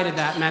going to die to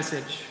that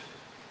message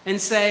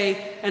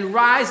and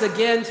rise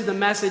again to the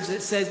message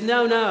that says,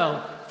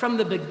 no. From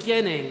the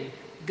beginning,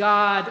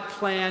 God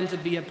planned to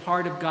be a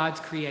part of God's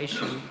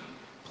creation,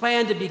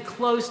 planned to be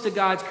close to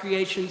God's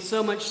creation,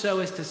 so much so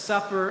as to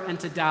suffer and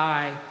to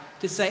die,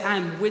 to say,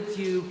 I'm with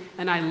you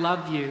and I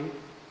love you.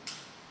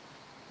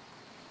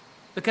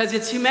 Because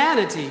it's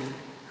humanity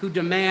who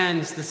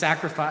demands the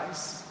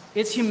sacrifice.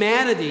 It's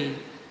humanity.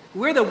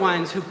 We're the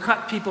ones who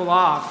cut people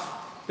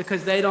off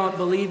because they don't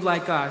believe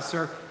like us,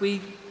 or we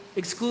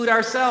exclude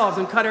ourselves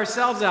and cut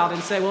ourselves out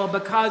and say, well,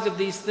 because of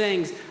these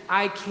things,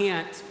 I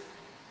can't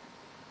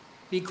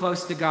be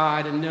close to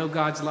God and know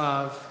God's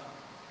love.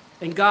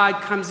 And God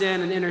comes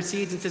in and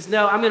intercedes and says,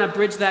 no, I'm going to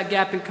bridge that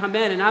gap and come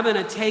in, and I'm going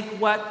to take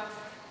what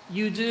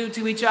you do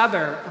to each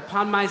other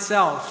upon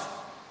myself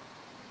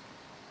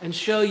and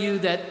show you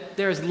that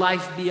there's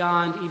life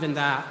beyond even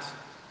that.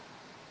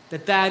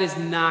 That is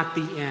not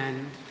the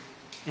end.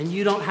 And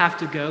you don't have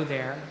to go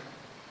there.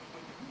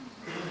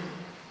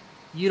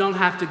 You don't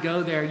have to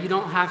go there. You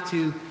don't have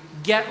to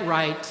get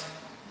right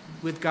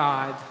with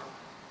God.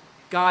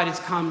 God has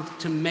come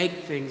to make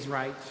things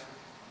right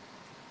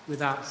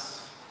with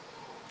us.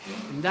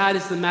 And that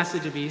is the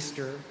message of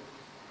Easter.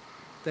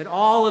 That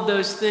all of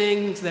those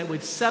things that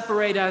would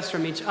separate us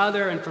from each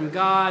other and from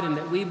God and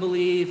that we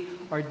believe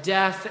are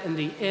death and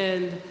the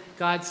end,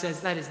 God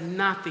says that is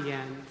not the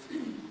end.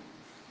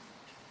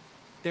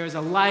 There is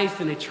a life,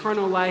 an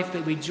eternal life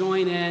that we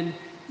join in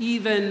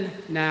even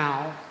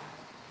now.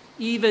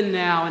 Even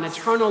now, an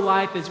eternal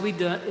life as we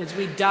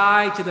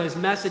die to those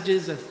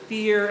messages of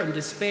fear and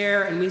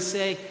despair, and we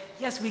say,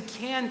 yes, we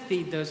can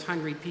feed those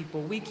hungry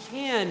people. We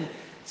can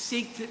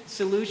seek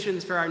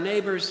solutions for our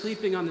neighbors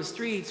sleeping on the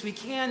streets. We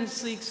can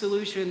seek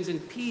solutions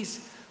and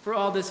peace for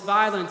all this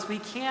violence. We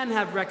can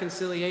have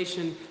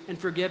reconciliation and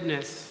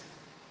forgiveness.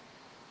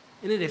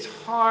 And it is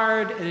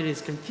hard, and it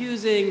is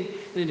confusing,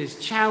 and it is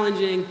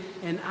challenging,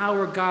 and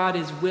our God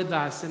is with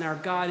us, and our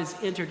God has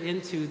entered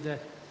into the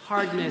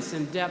hardness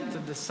and depth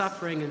of the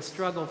suffering and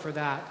struggle for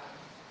that.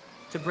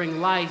 to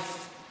bring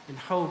life and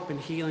hope and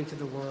healing to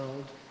the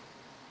world.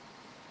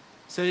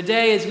 So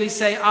today, as we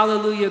say,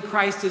 Alleluia,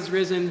 Christ is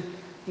risen,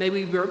 may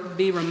we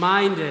be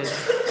reminded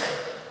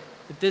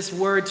that this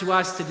word to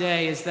us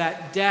today is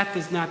that death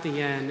is not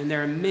the end, and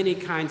there are many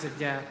kinds of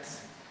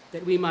deaths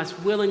that we must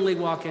willingly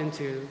walk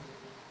into,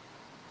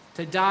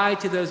 to die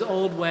to those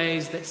old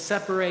ways that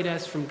separate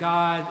us from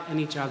God and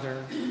each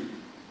other,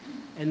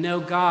 and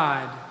know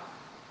God,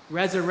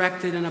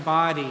 resurrected in a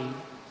body,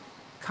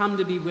 come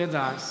to be with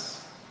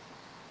us,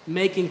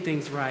 making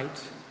things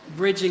right,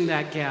 bridging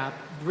that gap,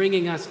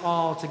 bringing us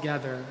all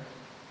together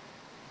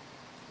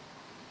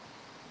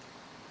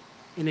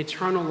in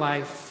eternal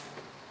life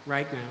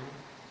right now.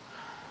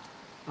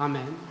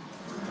 Amen.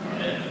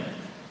 Amen.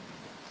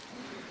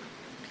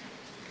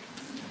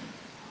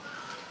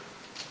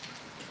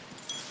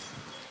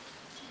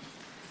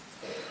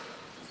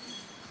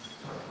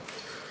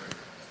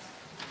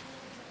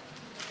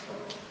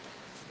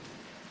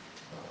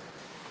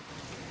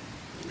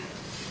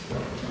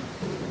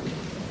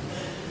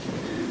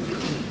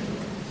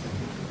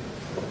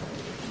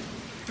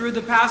 Through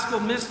the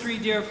Paschal mystery,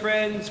 dear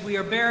friends, we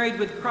are buried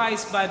with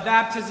Christ by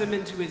baptism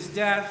into his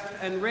death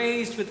and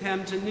raised with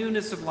him to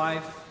newness of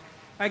life.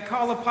 I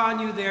call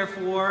upon you,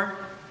 therefore,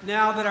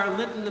 now that our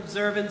Lenten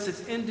observance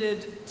is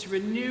ended, to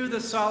renew the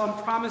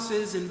solemn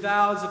promises and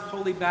vows of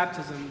holy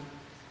baptism,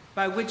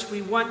 by which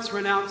we once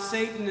renounced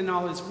Satan and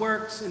all his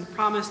works and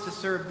promised to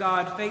serve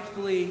God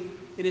faithfully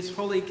in his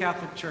holy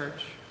Catholic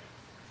Church.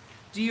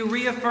 Do you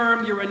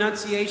reaffirm your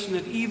renunciation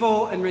of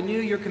evil and renew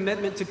your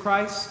commitment to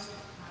Christ?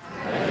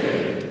 I do.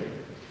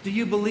 Do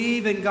you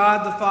believe in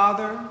God the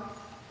Father?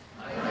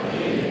 I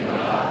believe in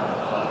God the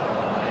Father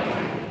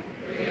Almighty,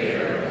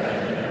 creator of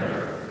heaven and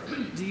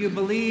earth. Do you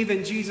believe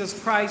in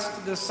Jesus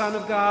Christ, the Son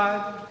of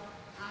God?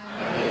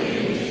 I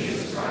believe in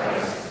Jesus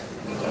Christ,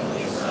 the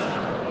only Son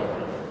of our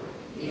Lord.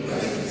 He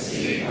was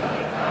conceived by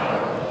the power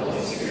of the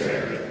Holy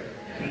Spirit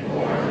and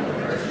born of the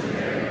Virgin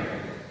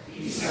Mary.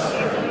 He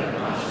suffered under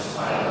Pontius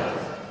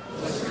Pilate,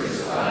 was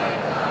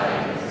crucified,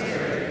 died, and was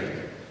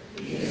buried.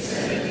 He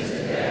descended into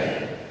the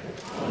dead.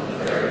 On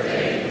the third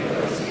day he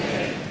rose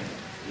again.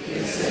 He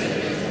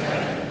ascended into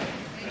heaven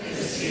and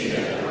is seated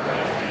at the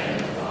right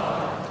hand of the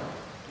Father.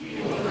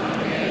 He will come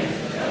again to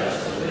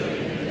judge the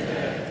living and the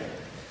dead.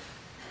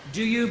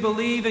 Do you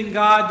believe in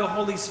God the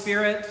Holy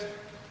Spirit?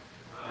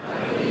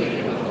 I believe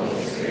in the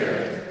Holy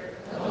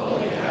Spirit, the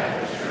Holy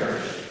Catholic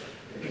Church,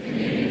 the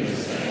communion of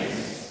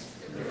saints,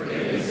 the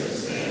forgiveness of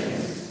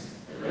sins,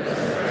 the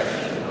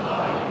resurrection of the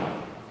body,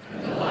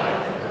 and the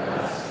life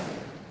everlasting.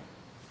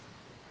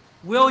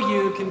 Will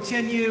you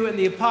continue in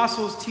the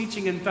apostles'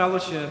 teaching and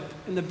fellowship,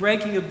 in the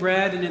breaking of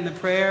bread and in the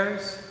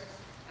prayers?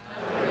 I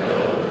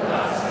will with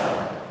God's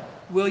help.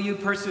 Will you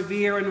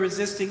persevere in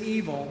resisting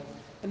evil,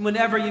 and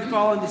whenever you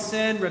fall into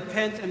sin,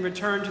 repent and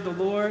return to the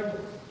Lord?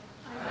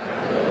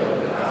 I will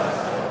with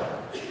God's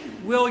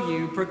help. Will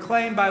you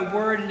proclaim by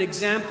word and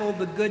example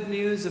the good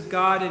news of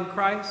God in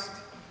Christ?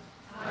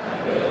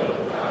 I will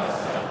with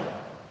God's help.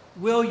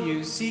 Will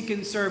you seek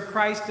and serve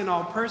Christ in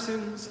all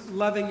persons,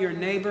 loving your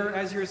neighbor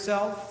as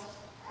yourself?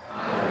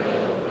 I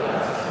will with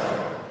God's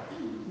help.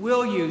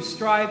 Will you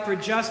strive for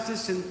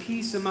justice and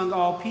peace among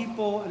all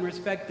people and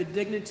respect the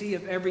dignity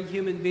of every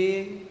human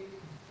being?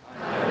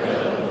 I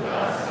will with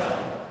God's help.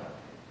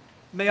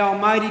 May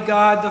Almighty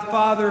God, the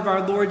Father of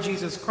our Lord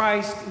Jesus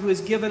Christ, who has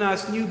given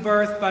us new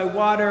birth by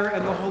water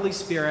and the Holy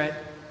Spirit,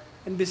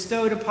 and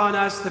bestowed upon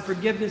us the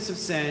forgiveness of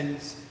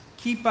sins,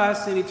 keep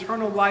us in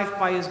eternal life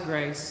by his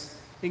grace.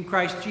 In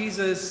Christ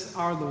Jesus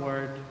our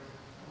Lord.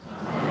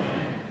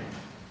 Amen.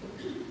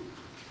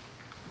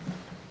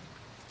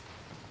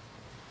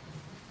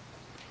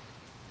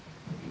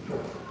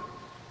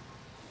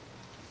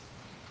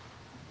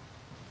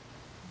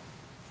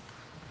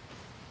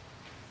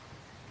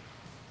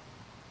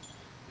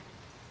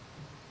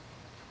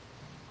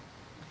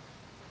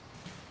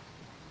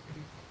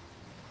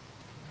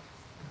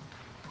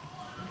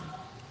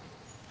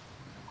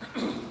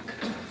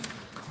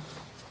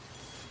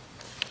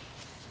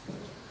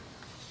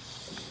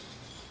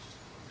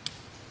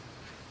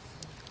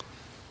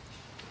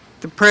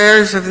 The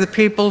prayers of the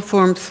people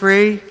form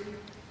three.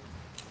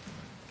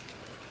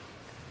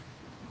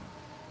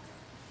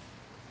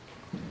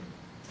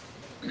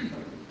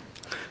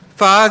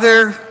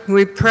 Father,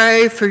 we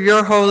pray for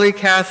your holy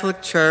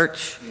Catholic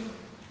Church,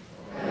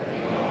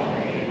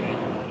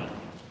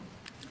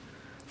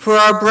 for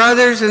our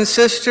brothers and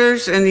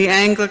sisters in the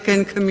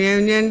Anglican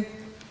Communion,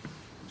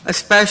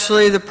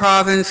 especially the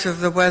province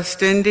of the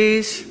West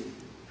Indies,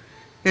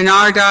 in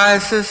our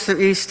Diocese of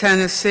East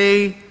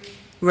Tennessee,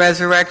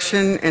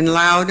 Resurrection in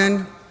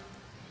Loudoun,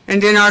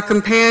 and in our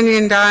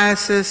companion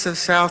diocese of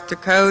South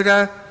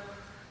Dakota,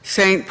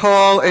 St.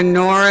 Paul in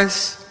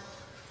Norris,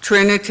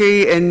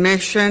 Trinity in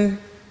Mission,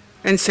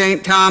 and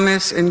St.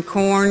 Thomas in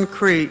Corn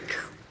Creek.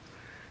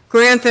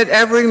 Grant that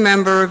every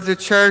member of the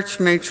Church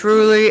may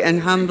truly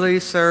and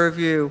humbly serve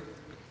you.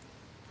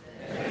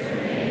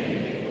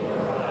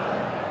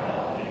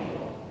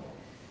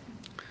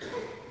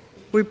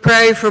 We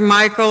pray for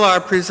Michael,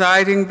 our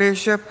presiding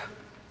bishop,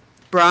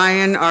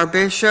 Brian, our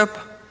bishop,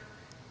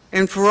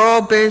 and for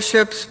all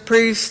bishops,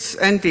 priests,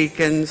 and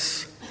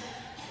deacons.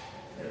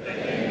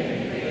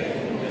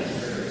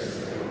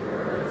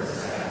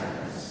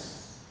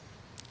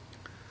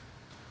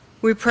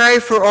 We pray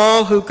for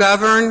all who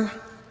govern,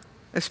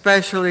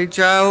 especially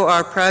Joe,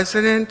 our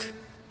president,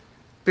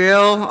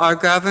 Bill, our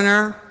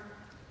governor,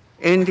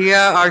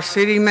 India, our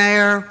city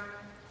mayor,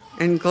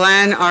 and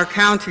Glenn, our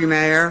county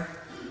mayor,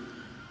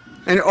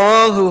 and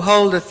all who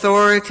hold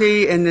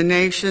authority in the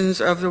nations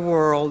of the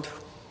world.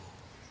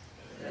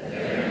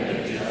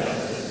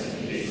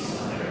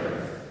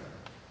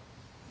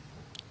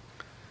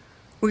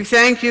 We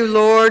thank you,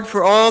 Lord,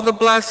 for all the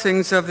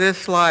blessings of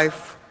this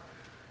life,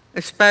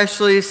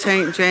 especially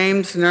St.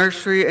 James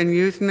Nursery and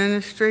Youth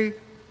Ministry,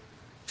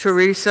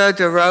 Teresa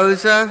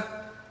DeRosa,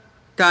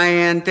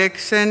 Diane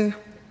Dixon,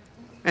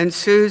 and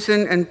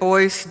Susan and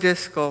Boyce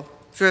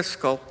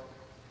Driscoll.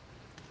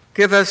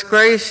 Give us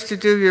grace to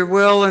do your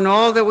will in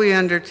all that we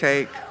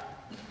undertake.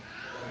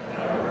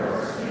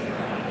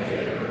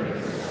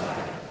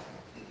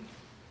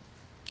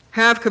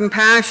 Have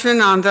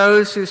compassion on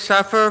those who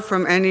suffer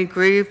from any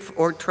grief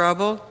or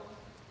trouble.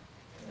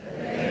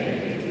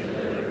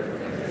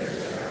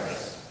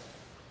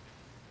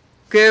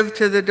 Give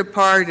to the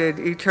departed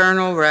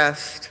eternal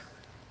rest.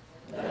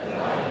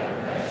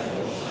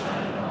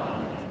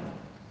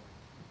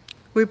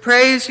 We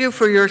praise you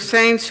for your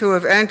saints who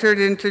have entered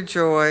into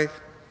joy.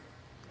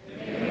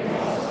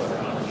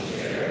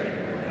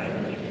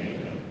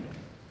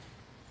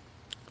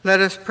 Let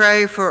us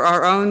pray for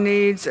our own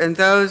needs and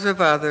those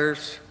of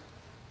others.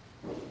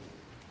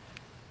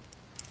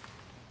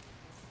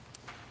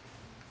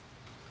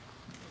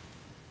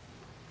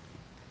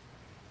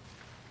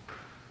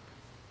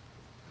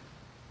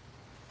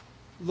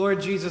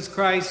 Lord Jesus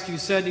Christ, you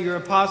said to your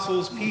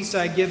apostles, "Peace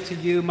I give to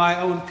you, my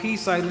own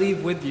peace I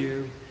leave with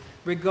you.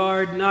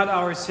 Regard not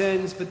our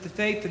sins, but the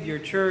faith of your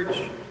church,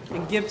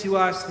 and give to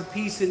us the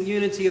peace and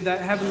unity of that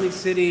heavenly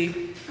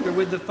city, where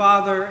with the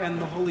Father and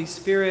the Holy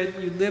Spirit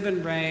you live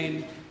and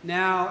reign,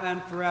 now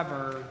and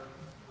forever."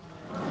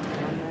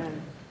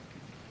 Amen.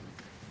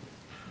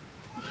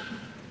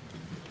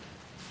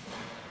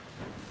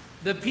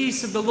 The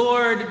peace of the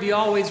Lord be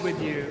always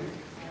with you.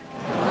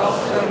 And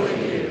also with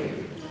you.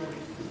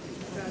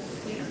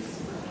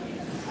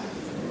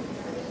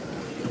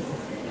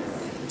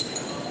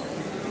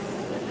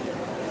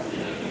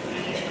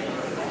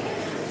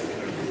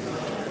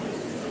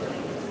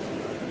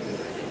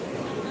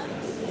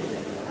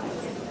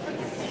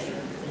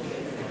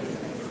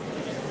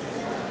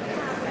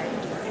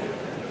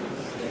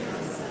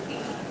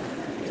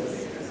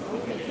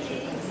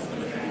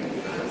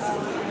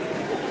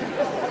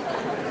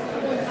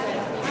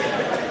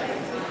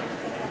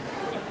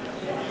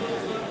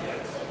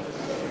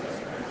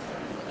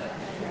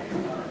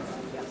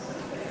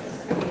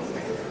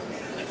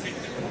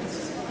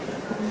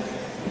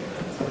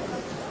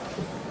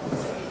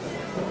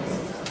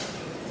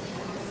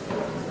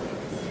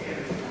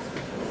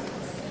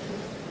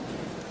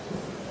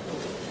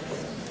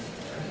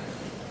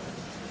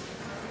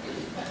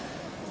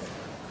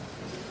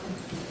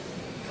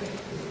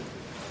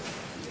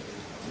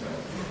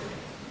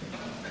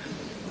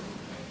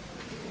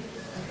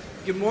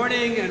 Good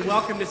morning and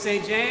welcome to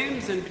St.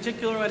 James. In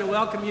particular, I want to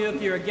welcome you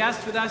if you're a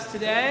guest with us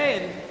today.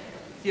 And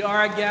if you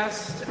are a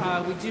guest,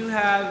 we do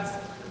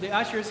have, the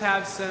ushers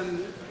have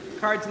some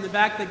cards in the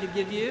back they could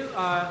give you.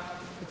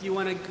 If you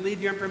want to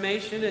leave your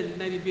information and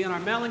maybe be on our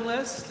mailing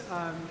list,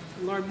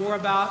 learn more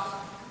about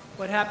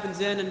what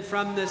happens in and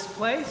from this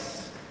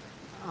place.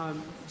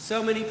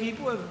 So many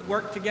people have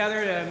worked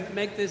together to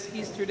make this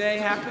Easter day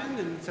happen,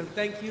 and so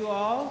thank you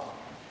all.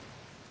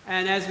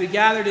 And as we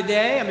gather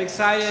today, I'm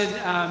excited.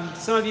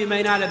 Some of you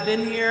may not have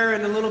been here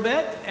in a little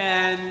bit,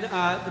 and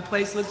the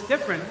place looks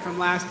different from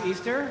last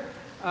Easter.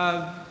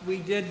 We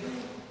did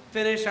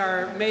finish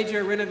our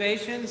major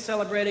renovation,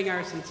 celebrating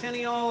our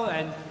centennial,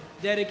 and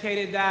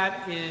dedicated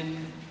that in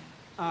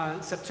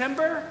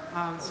September.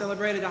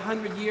 Celebrated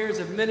 100 years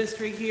of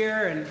ministry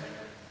here, and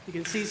you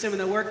can see some of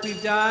the work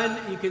we've done.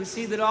 You can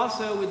see that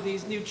also with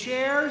these new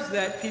chairs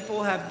that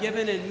people have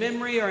given in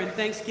memory or in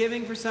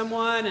thanksgiving for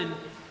someone. And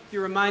if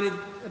you're reminded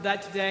of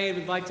that today and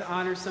would like to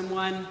honor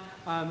someone,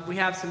 we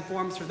have some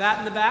forms for that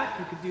in the back.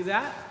 You could do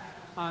that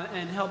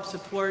and help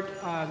support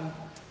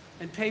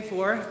and pay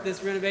for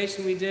this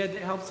renovation we did.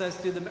 It helps us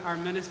do our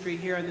ministry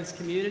here in this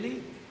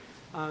community.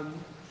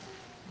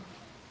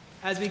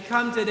 As we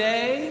come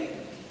today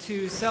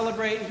to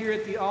celebrate here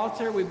at the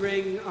altar, we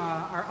bring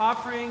our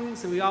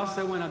offerings, and we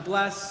also want to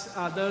bless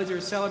those who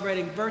are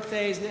celebrating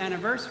birthdays and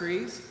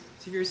anniversaries.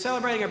 So if you're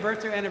celebrating a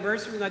birthday or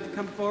anniversary, you'd like to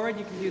come forward,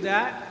 you can do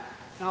that.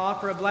 And I'll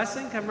offer a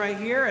blessing. Come right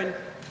here. And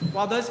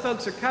while those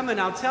folks are coming,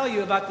 I'll tell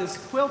you about this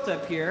quilt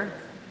up here.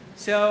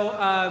 So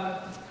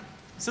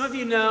some of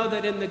you know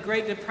that in the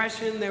Great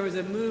Depression, there was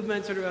a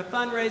movement, sort of a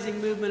fundraising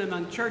movement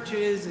among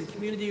churches and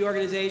community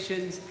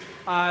organizations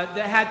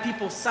that had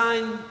people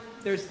sign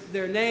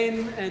their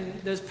name, and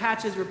those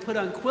patches were put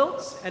on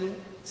quilts. And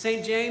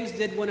St. James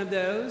did one of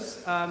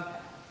those.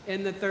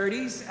 in the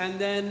 30s, and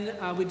then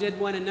we did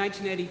one in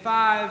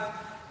 1985,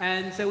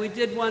 and so we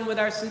did one with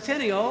our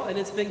centennial, and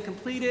it's been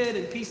completed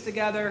and pieced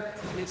together,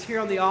 and it's here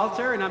on the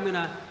altar, and I'm going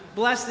to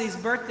bless these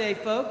birthday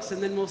folks,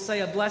 and then we'll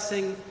say a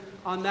blessing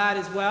on that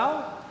as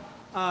well.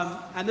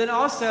 And then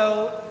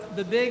also,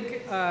 the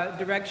big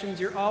directions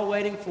you're all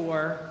waiting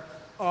for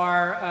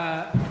are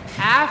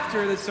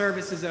after the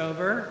service is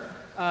over,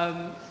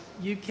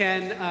 you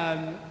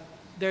can,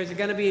 there's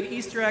going to be an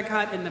Easter egg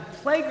hunt in the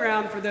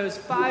playground for those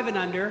 5 and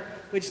under,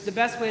 which the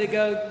best way to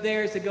go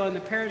there is to go in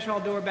the parish hall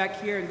door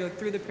back here and go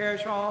through the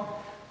parish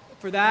hall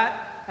for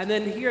that. And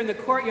then here in the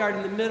courtyard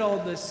in the middle,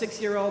 the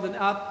 6-year-old and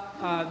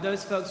up,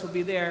 those folks will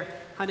be there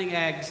hunting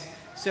eggs.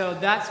 So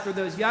that's for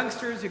those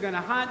youngsters who are going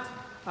to hunt.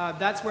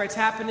 That's where it's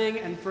happening.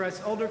 And for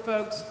us older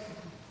folks,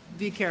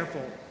 be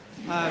careful.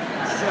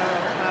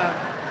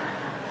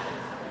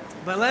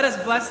 But let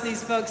us bless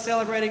these folks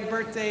celebrating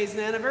birthdays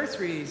and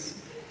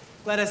anniversaries.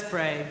 Let us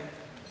pray.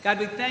 God,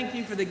 we thank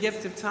you for the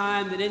gift of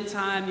time, that in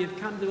time you've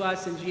come to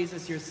us in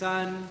Jesus, your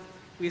Son.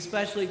 We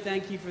especially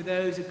thank you for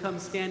those who come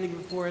standing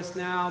before us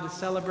now to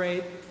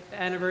celebrate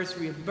the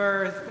anniversary of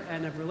birth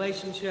and of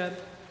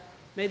relationship.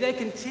 May they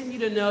continue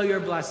to know your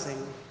blessing,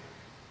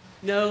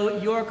 know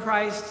your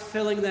Christ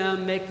filling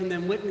them, making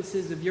them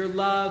witnesses of your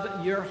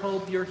love, your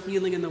hope, your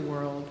healing in the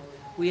world.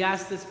 We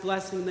ask this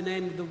blessing in the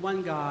name of the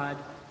one God,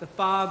 the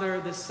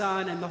Father, the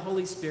Son, and the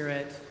Holy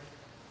Spirit.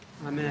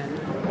 Amen.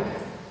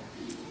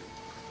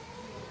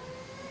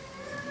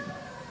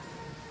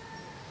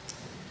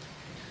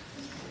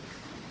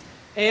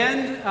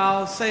 And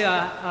I'll say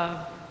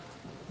a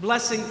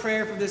blessing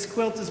prayer for this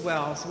quilt as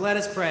well. So let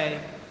us pray.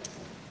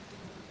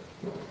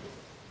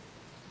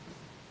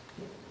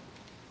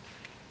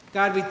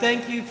 God, we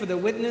thank you for the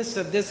witness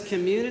of this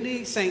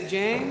community, St.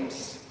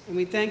 James, and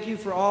we thank you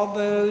for all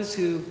those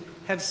who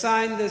have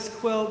signed this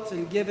quilt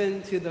and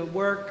given to the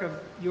work of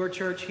your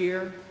church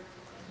here.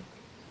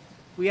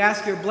 We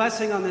ask your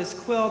blessing on this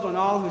quilt, on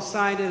all who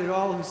signed it, and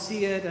all who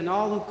see it, and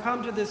all who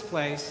come to this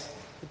place,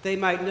 that they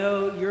might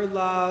know your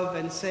love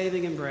and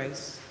saving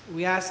embrace.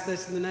 We ask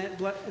this in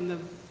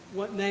the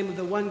name of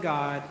the one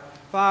God,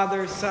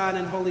 Father, Son,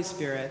 and Holy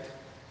Spirit.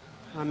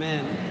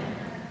 Amen.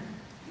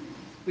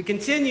 We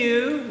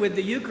continue with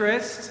the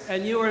Eucharist,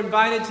 and you are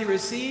invited to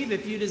receive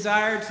if you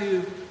desire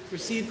to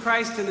receive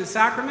Christ in the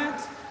sacrament.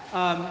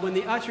 When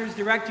the ushers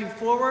direct you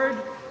forward,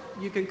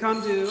 you can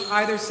come to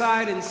either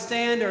side and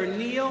stand or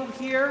kneel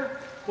here.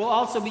 We'll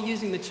also be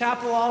using the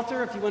chapel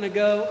altar if you want to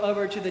go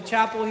over to the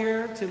chapel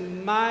here to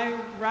my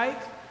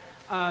right.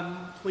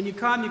 When you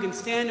come, you can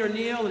stand or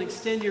kneel and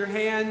extend your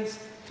hands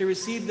to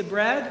receive the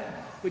bread,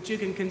 which you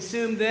can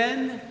consume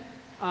then.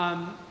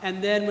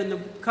 And then when the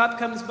cup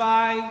comes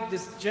by,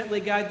 just gently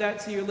guide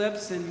that to your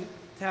lips and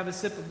have a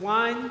sip of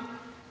wine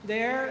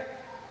there.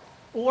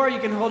 Or you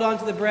can hold on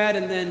to the bread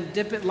and then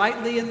dip it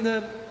lightly in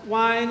the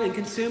wine and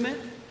consume it.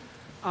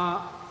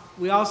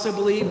 We also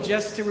believe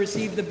just to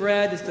receive the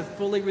bread is to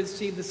fully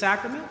receive the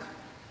sacrament.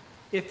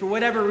 If for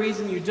whatever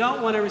reason you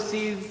don't want to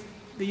receive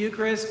the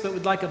Eucharist but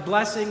would like a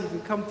blessing, you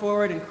can come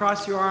forward and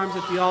cross your arms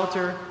at the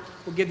altar.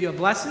 We'll give you a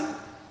blessing.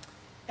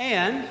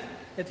 And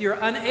if you're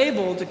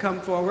unable to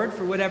come forward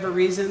for whatever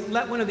reason,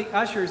 let one of the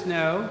ushers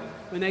know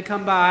when they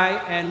come by,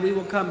 and we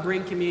will come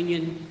bring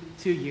communion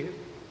to you.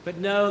 But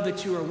know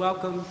that you are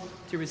welcome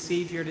to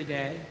receive here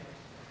today.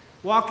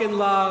 Walk in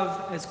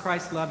love as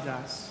Christ loved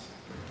us.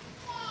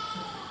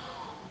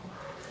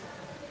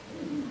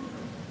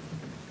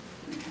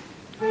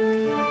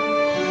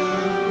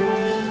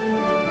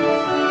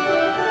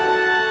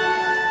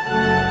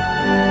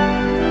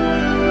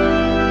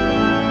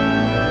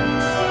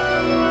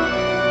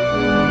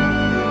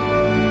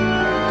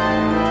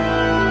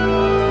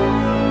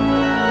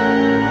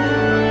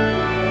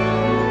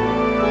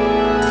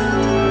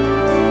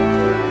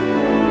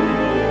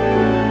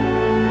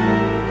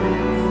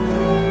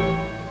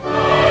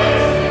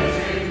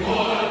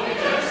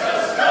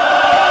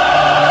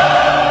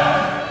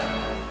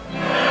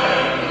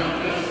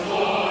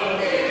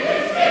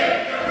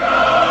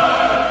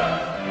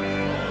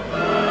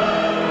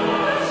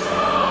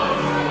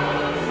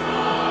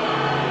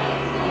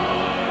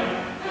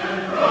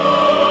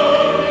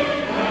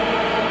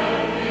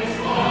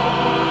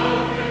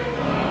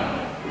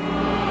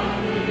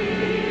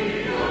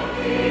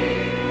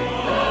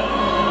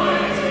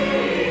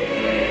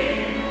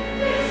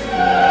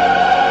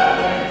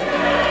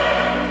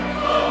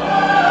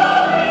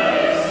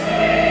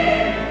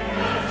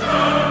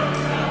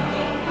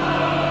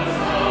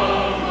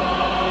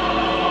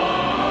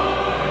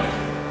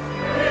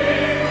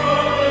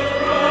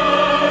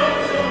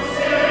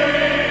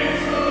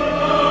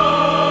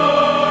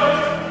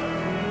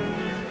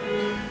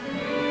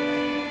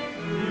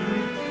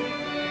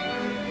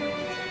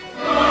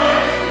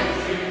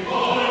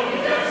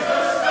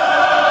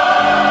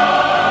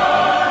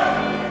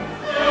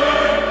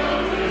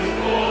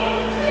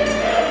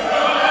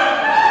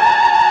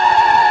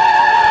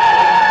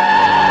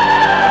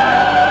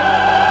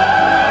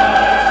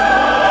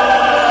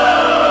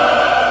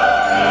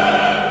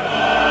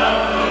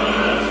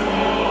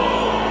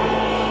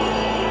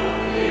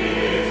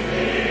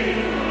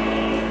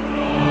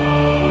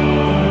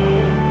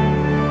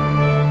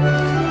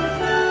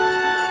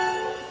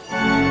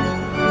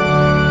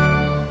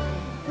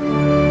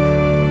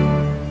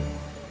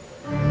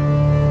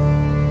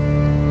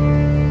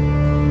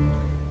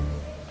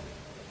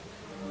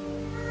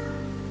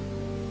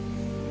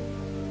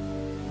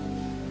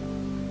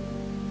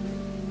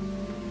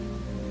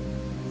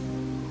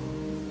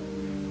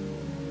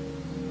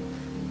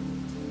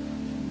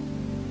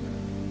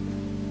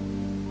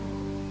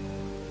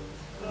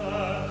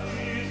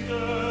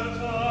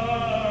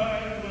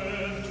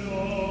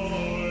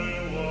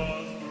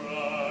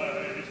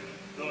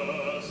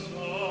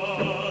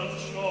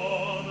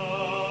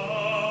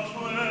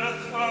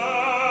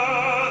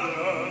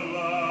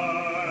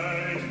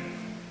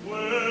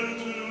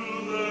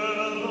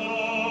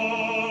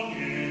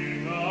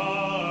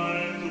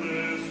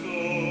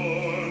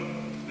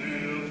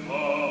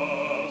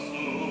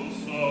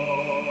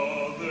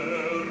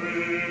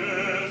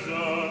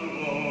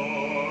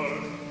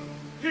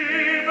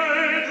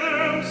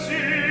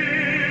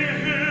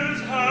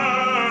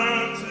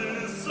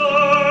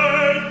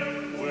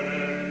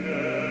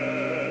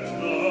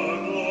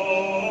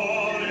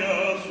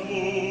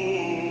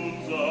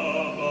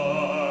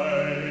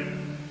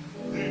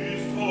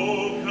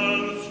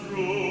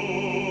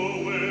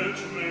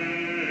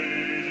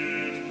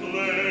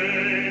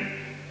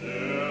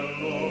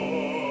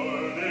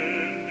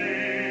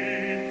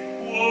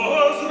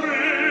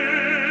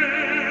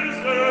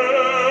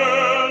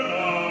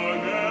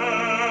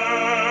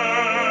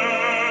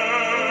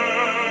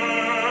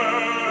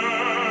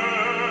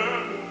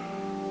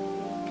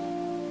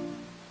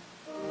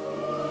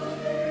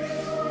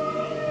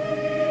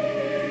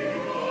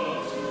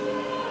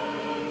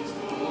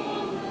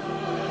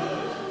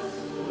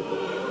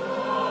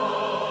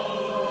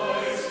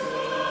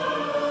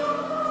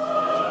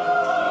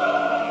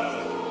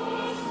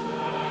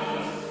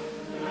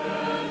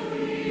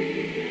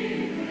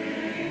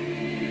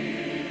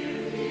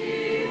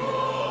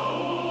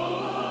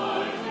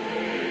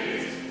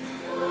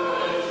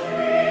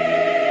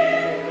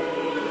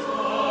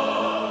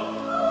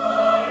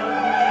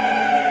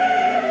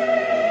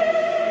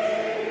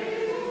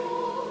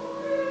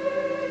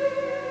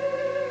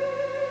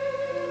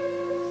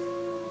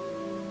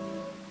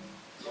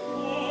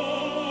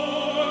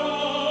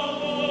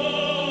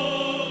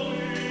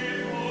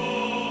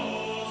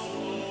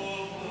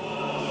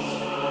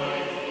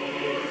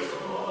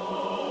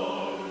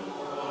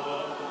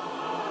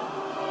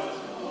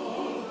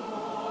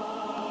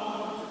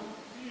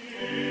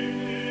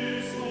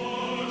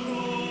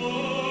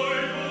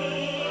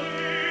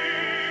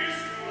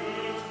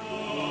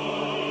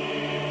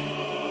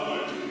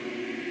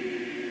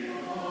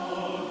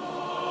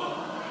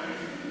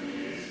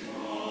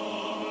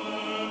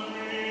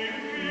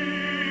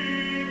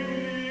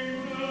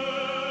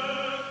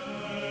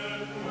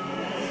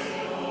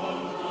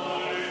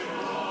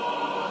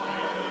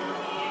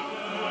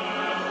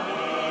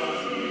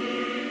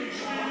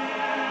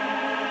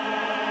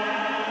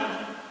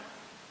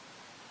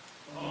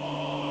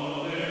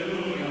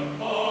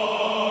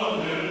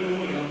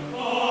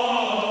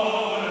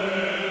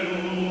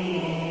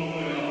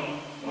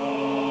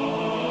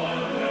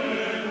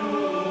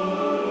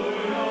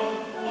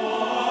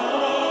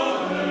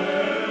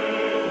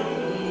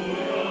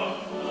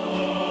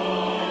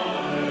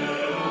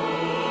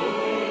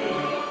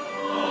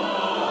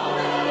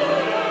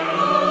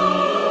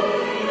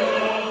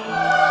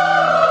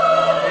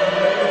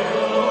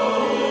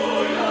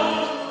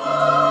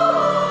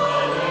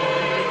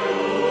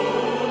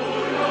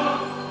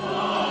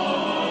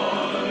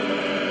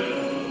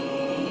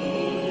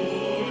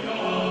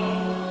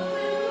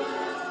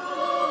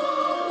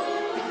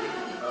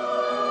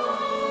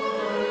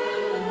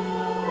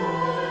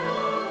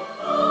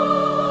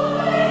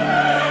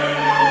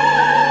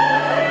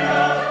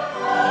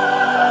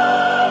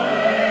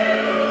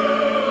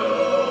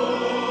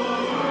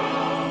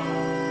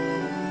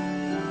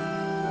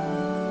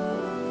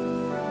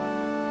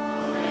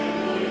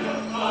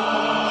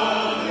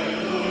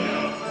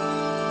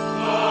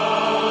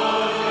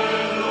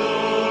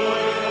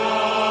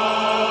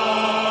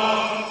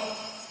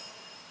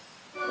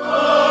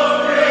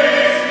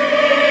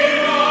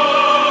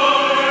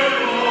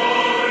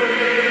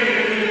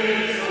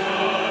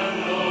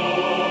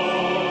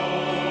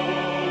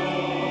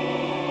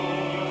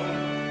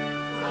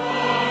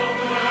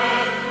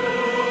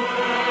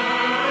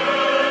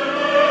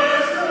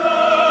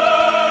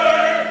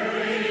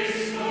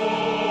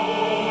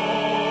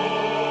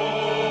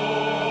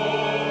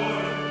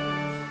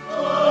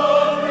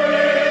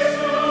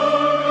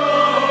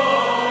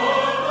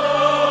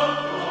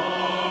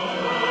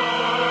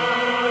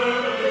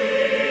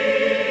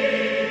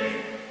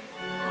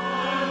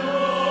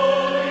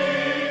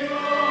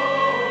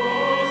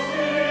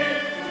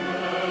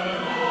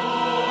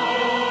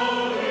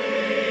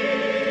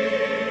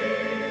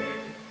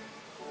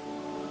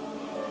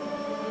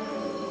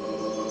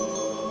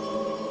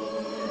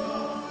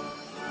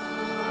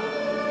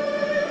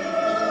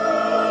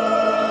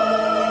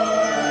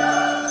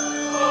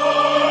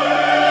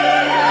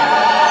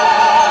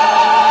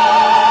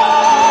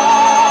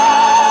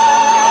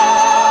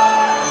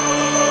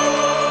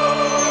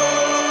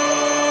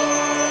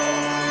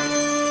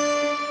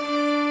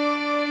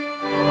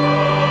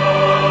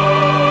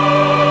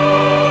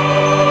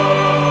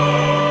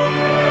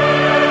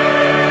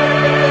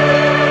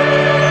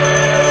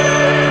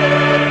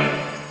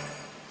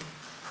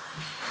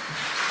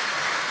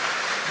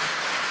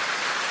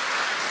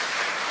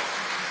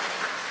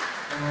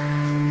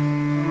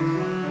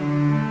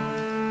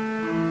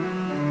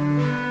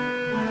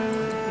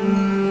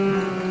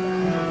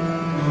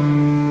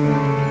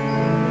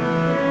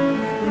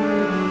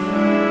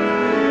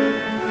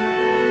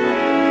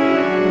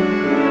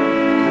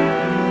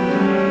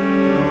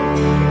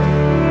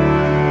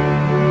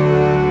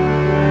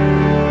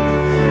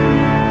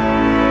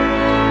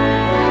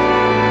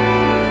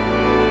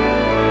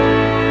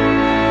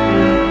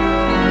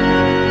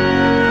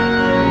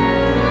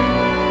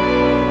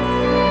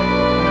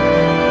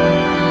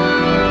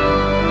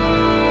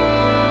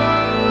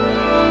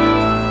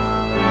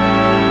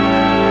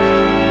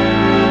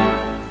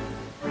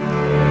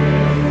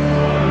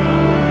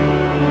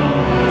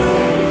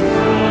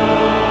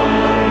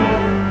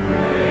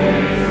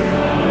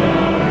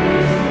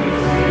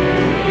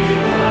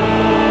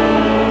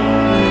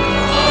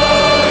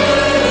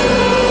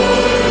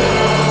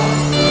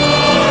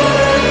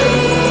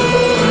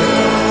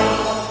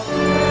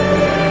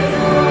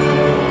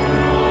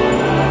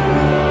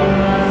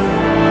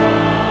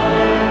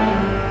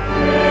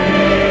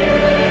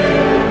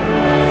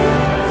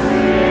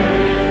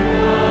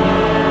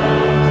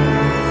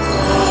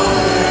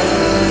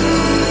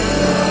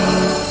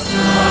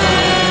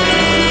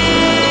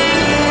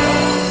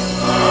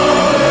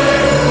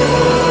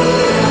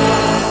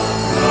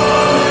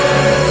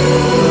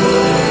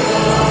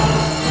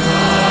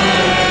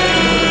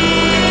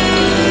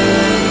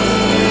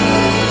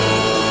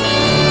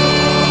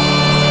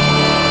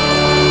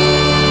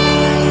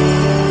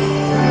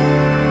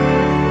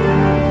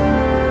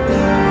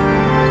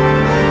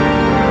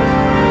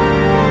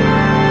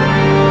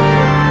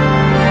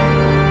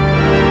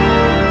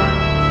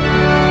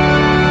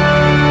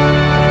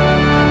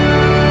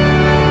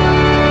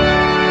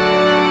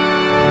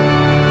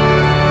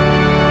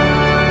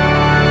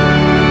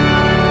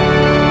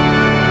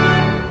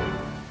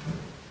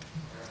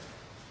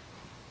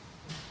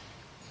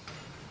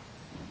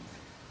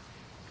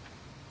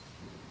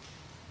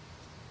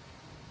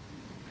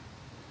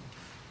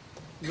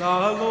 The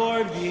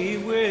Lord be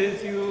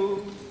with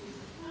you.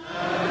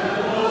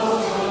 And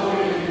also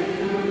with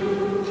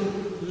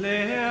you.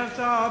 Lift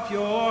up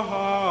your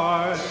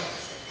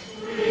hearts.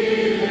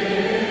 We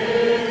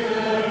lift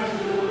them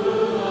to the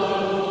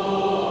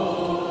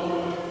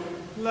Lord.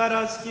 Let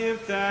us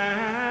give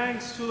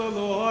thanks to the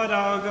Lord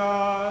our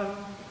God.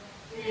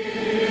 It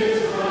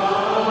is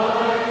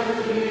right to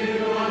give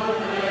God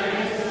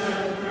thanks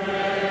and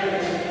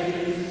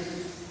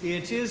praise.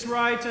 It is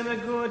right and a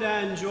good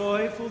and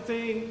joyful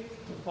thing,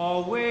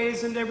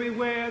 always and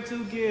everywhere,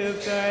 to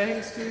give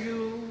thanks to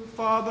you,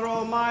 Father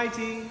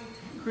Almighty,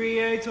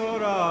 Creator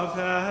of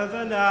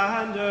heaven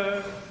and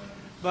earth.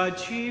 But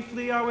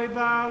chiefly are we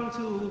bound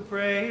to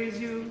praise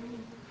you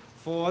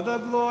for the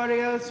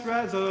glorious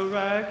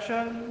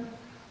resurrection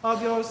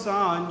of your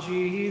Son,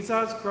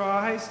 Jesus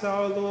Christ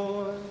our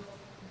Lord.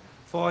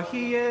 For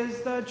he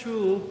is the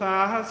true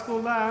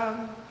Paschal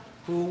Lamb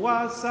who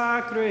was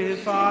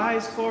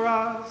sacrificed for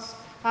us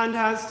and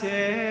has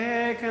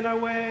taken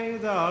away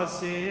the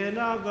sin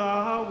of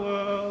the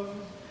world.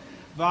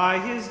 By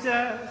his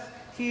death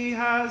he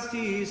has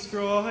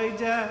destroyed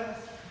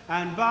death,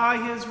 and by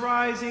his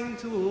rising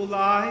to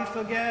life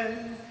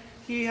again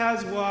he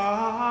has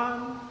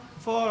won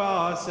for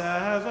us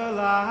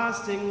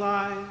everlasting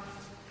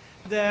life.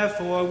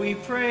 Therefore we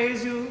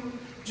praise you,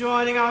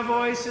 joining our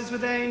voices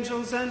with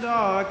angels and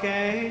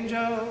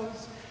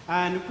archangels,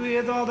 and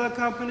with all the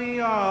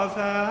company of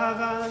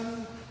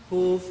heaven,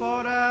 who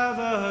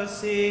forever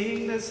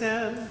sing this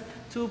hymn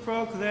to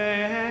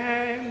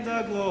proclaim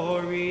the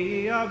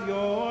glory of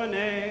your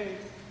name.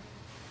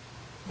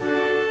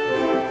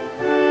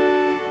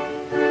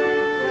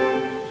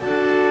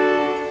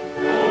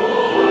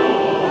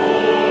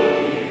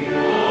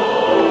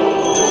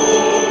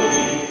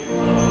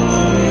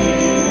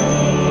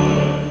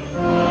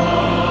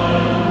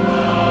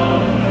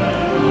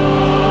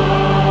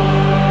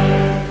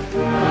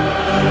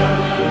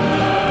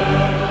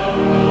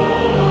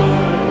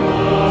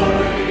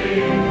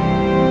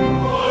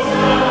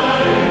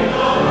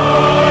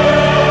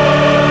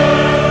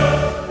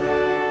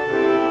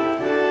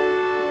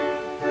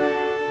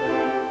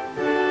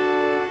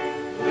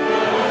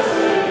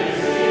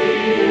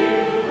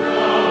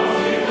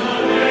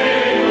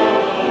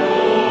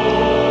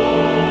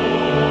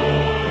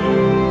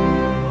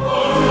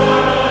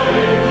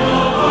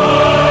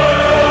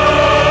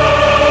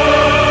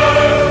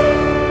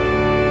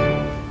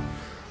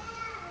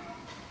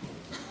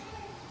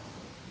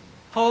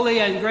 Holy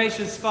and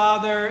gracious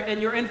Father,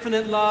 in your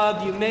infinite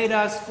love, you made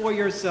us for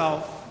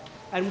yourself.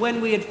 And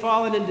when we had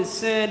fallen into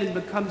sin and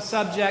become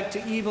subject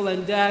to evil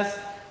and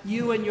death,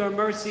 you in your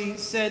mercy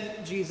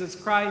sent Jesus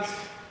Christ,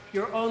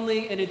 your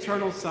only and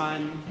eternal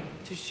Son,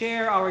 to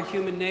share our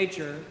human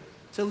nature,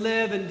 to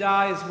live and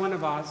die as one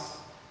of us,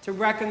 to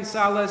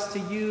reconcile us to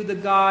you, the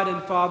God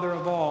and Father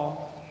of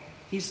all.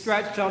 He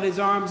stretched out his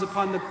arms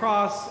upon the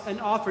cross and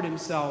offered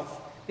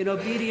himself in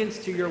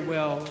obedience to your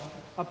will,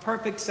 a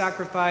perfect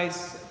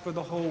sacrifice for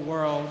the whole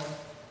world.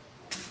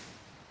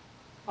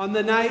 On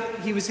the night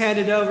he was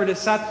handed over to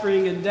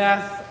suffering and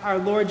death, our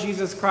Lord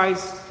Jesus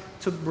Christ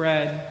took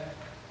bread,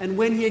 and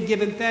when he had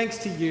given thanks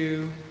to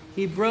you,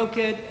 he broke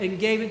it and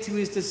gave it to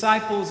his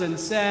disciples and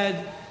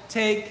said,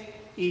 "Take,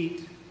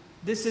 eat.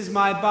 This is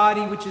my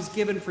body which is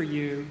given for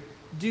you.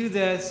 Do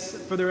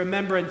this for the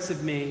remembrance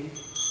of me."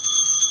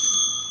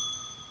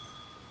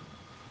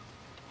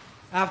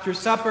 After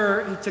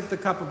supper, he took the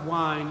cup of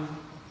wine.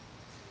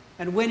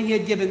 And when he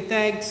had given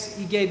thanks,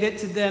 he gave it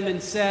to them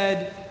and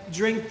said,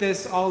 "Drink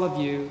this, all of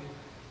you.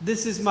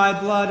 This is my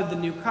blood of the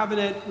new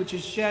covenant, which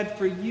is shed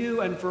for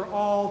you and for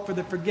all for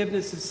the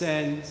forgiveness of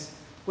sins.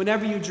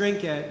 Whenever you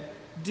drink it,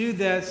 do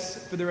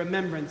this for the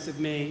remembrance of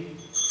me."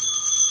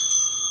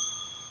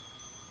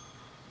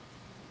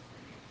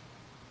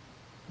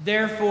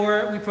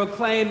 Therefore, we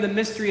proclaim the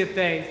mystery of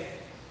faith.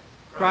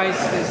 Christ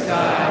has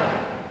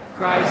died.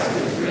 Christ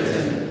is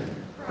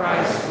risen.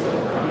 Christ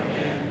will come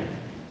again.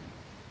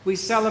 We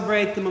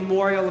celebrate the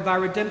memorial of our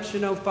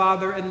redemption, O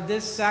Father, in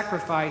this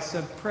sacrifice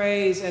of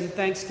praise and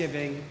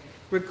thanksgiving,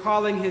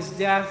 recalling his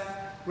death,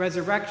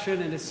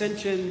 resurrection, and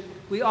ascension.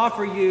 We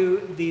offer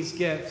you these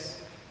gifts.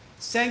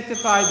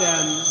 Sanctify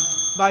them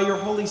by your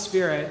Holy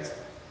Spirit,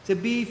 to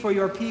be for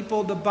your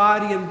people the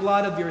body and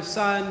blood of your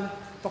Son,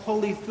 the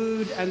holy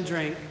food and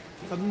drink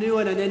of new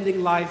and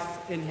unending life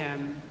in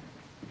him.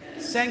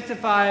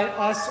 Sanctify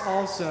us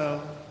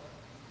also,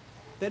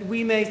 that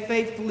we may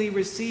faithfully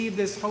receive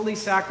this holy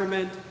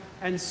sacrament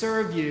and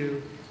serve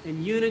you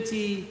in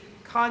unity,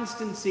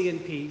 constancy,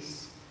 and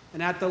peace.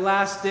 And at the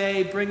last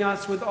day, bring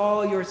us with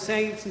all your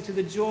saints into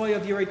the joy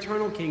of your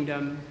eternal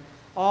kingdom.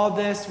 All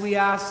this we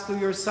ask through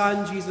your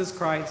Son, Jesus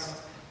Christ,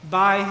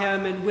 by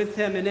him and with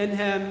him and in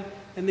him,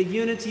 in the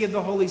unity of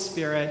the Holy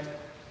Spirit.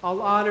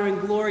 All honor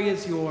and glory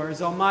is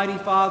yours, Almighty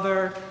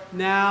Father,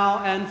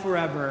 now and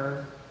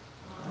forever.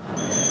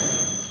 Amen.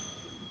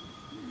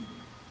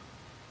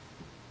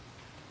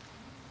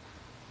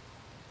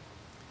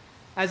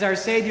 As our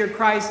Savior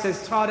Christ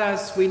has taught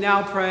us, we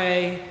now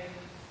pray,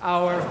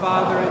 "Our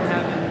Father in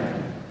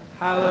heaven,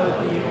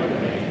 hallowed be your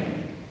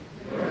name.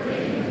 Your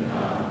kingdom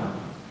come,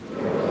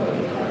 your will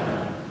be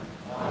done,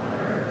 on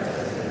earth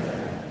as in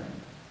heaven.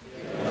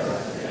 Give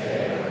us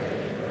today our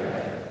daily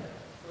bread.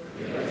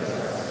 Forgive us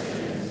our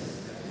sins,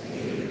 as we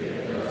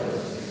forgive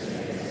those who sin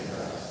against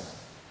us.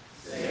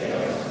 Save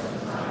us from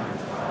the time of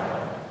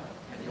trial,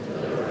 and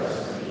deliver us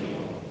from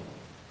evil.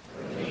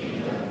 For the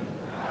kingdom,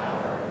 the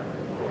power, and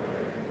the glory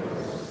are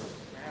yours,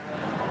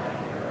 now and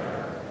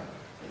forever.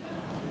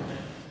 Amen."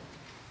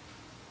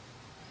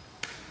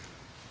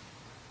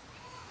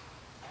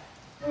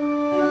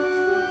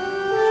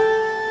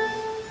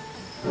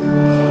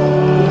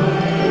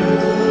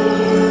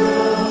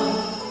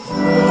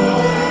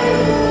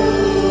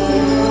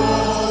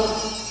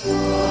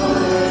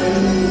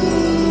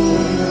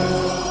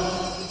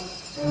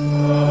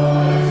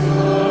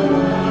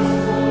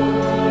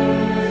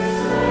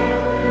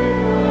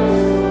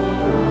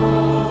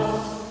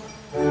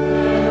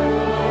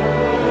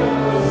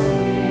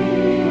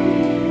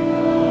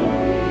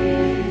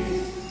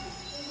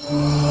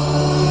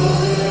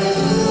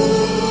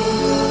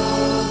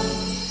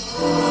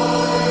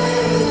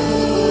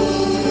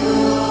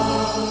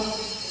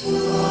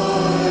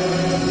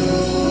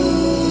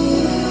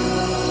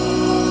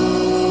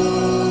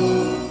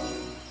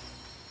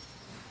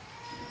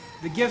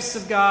 The gifts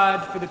of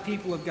God for the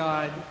people of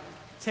God.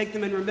 Take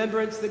them in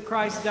remembrance that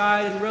Christ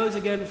died and rose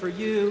again for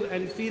you,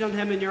 and feed on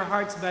him in your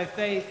hearts by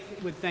faith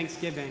with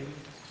thanksgiving.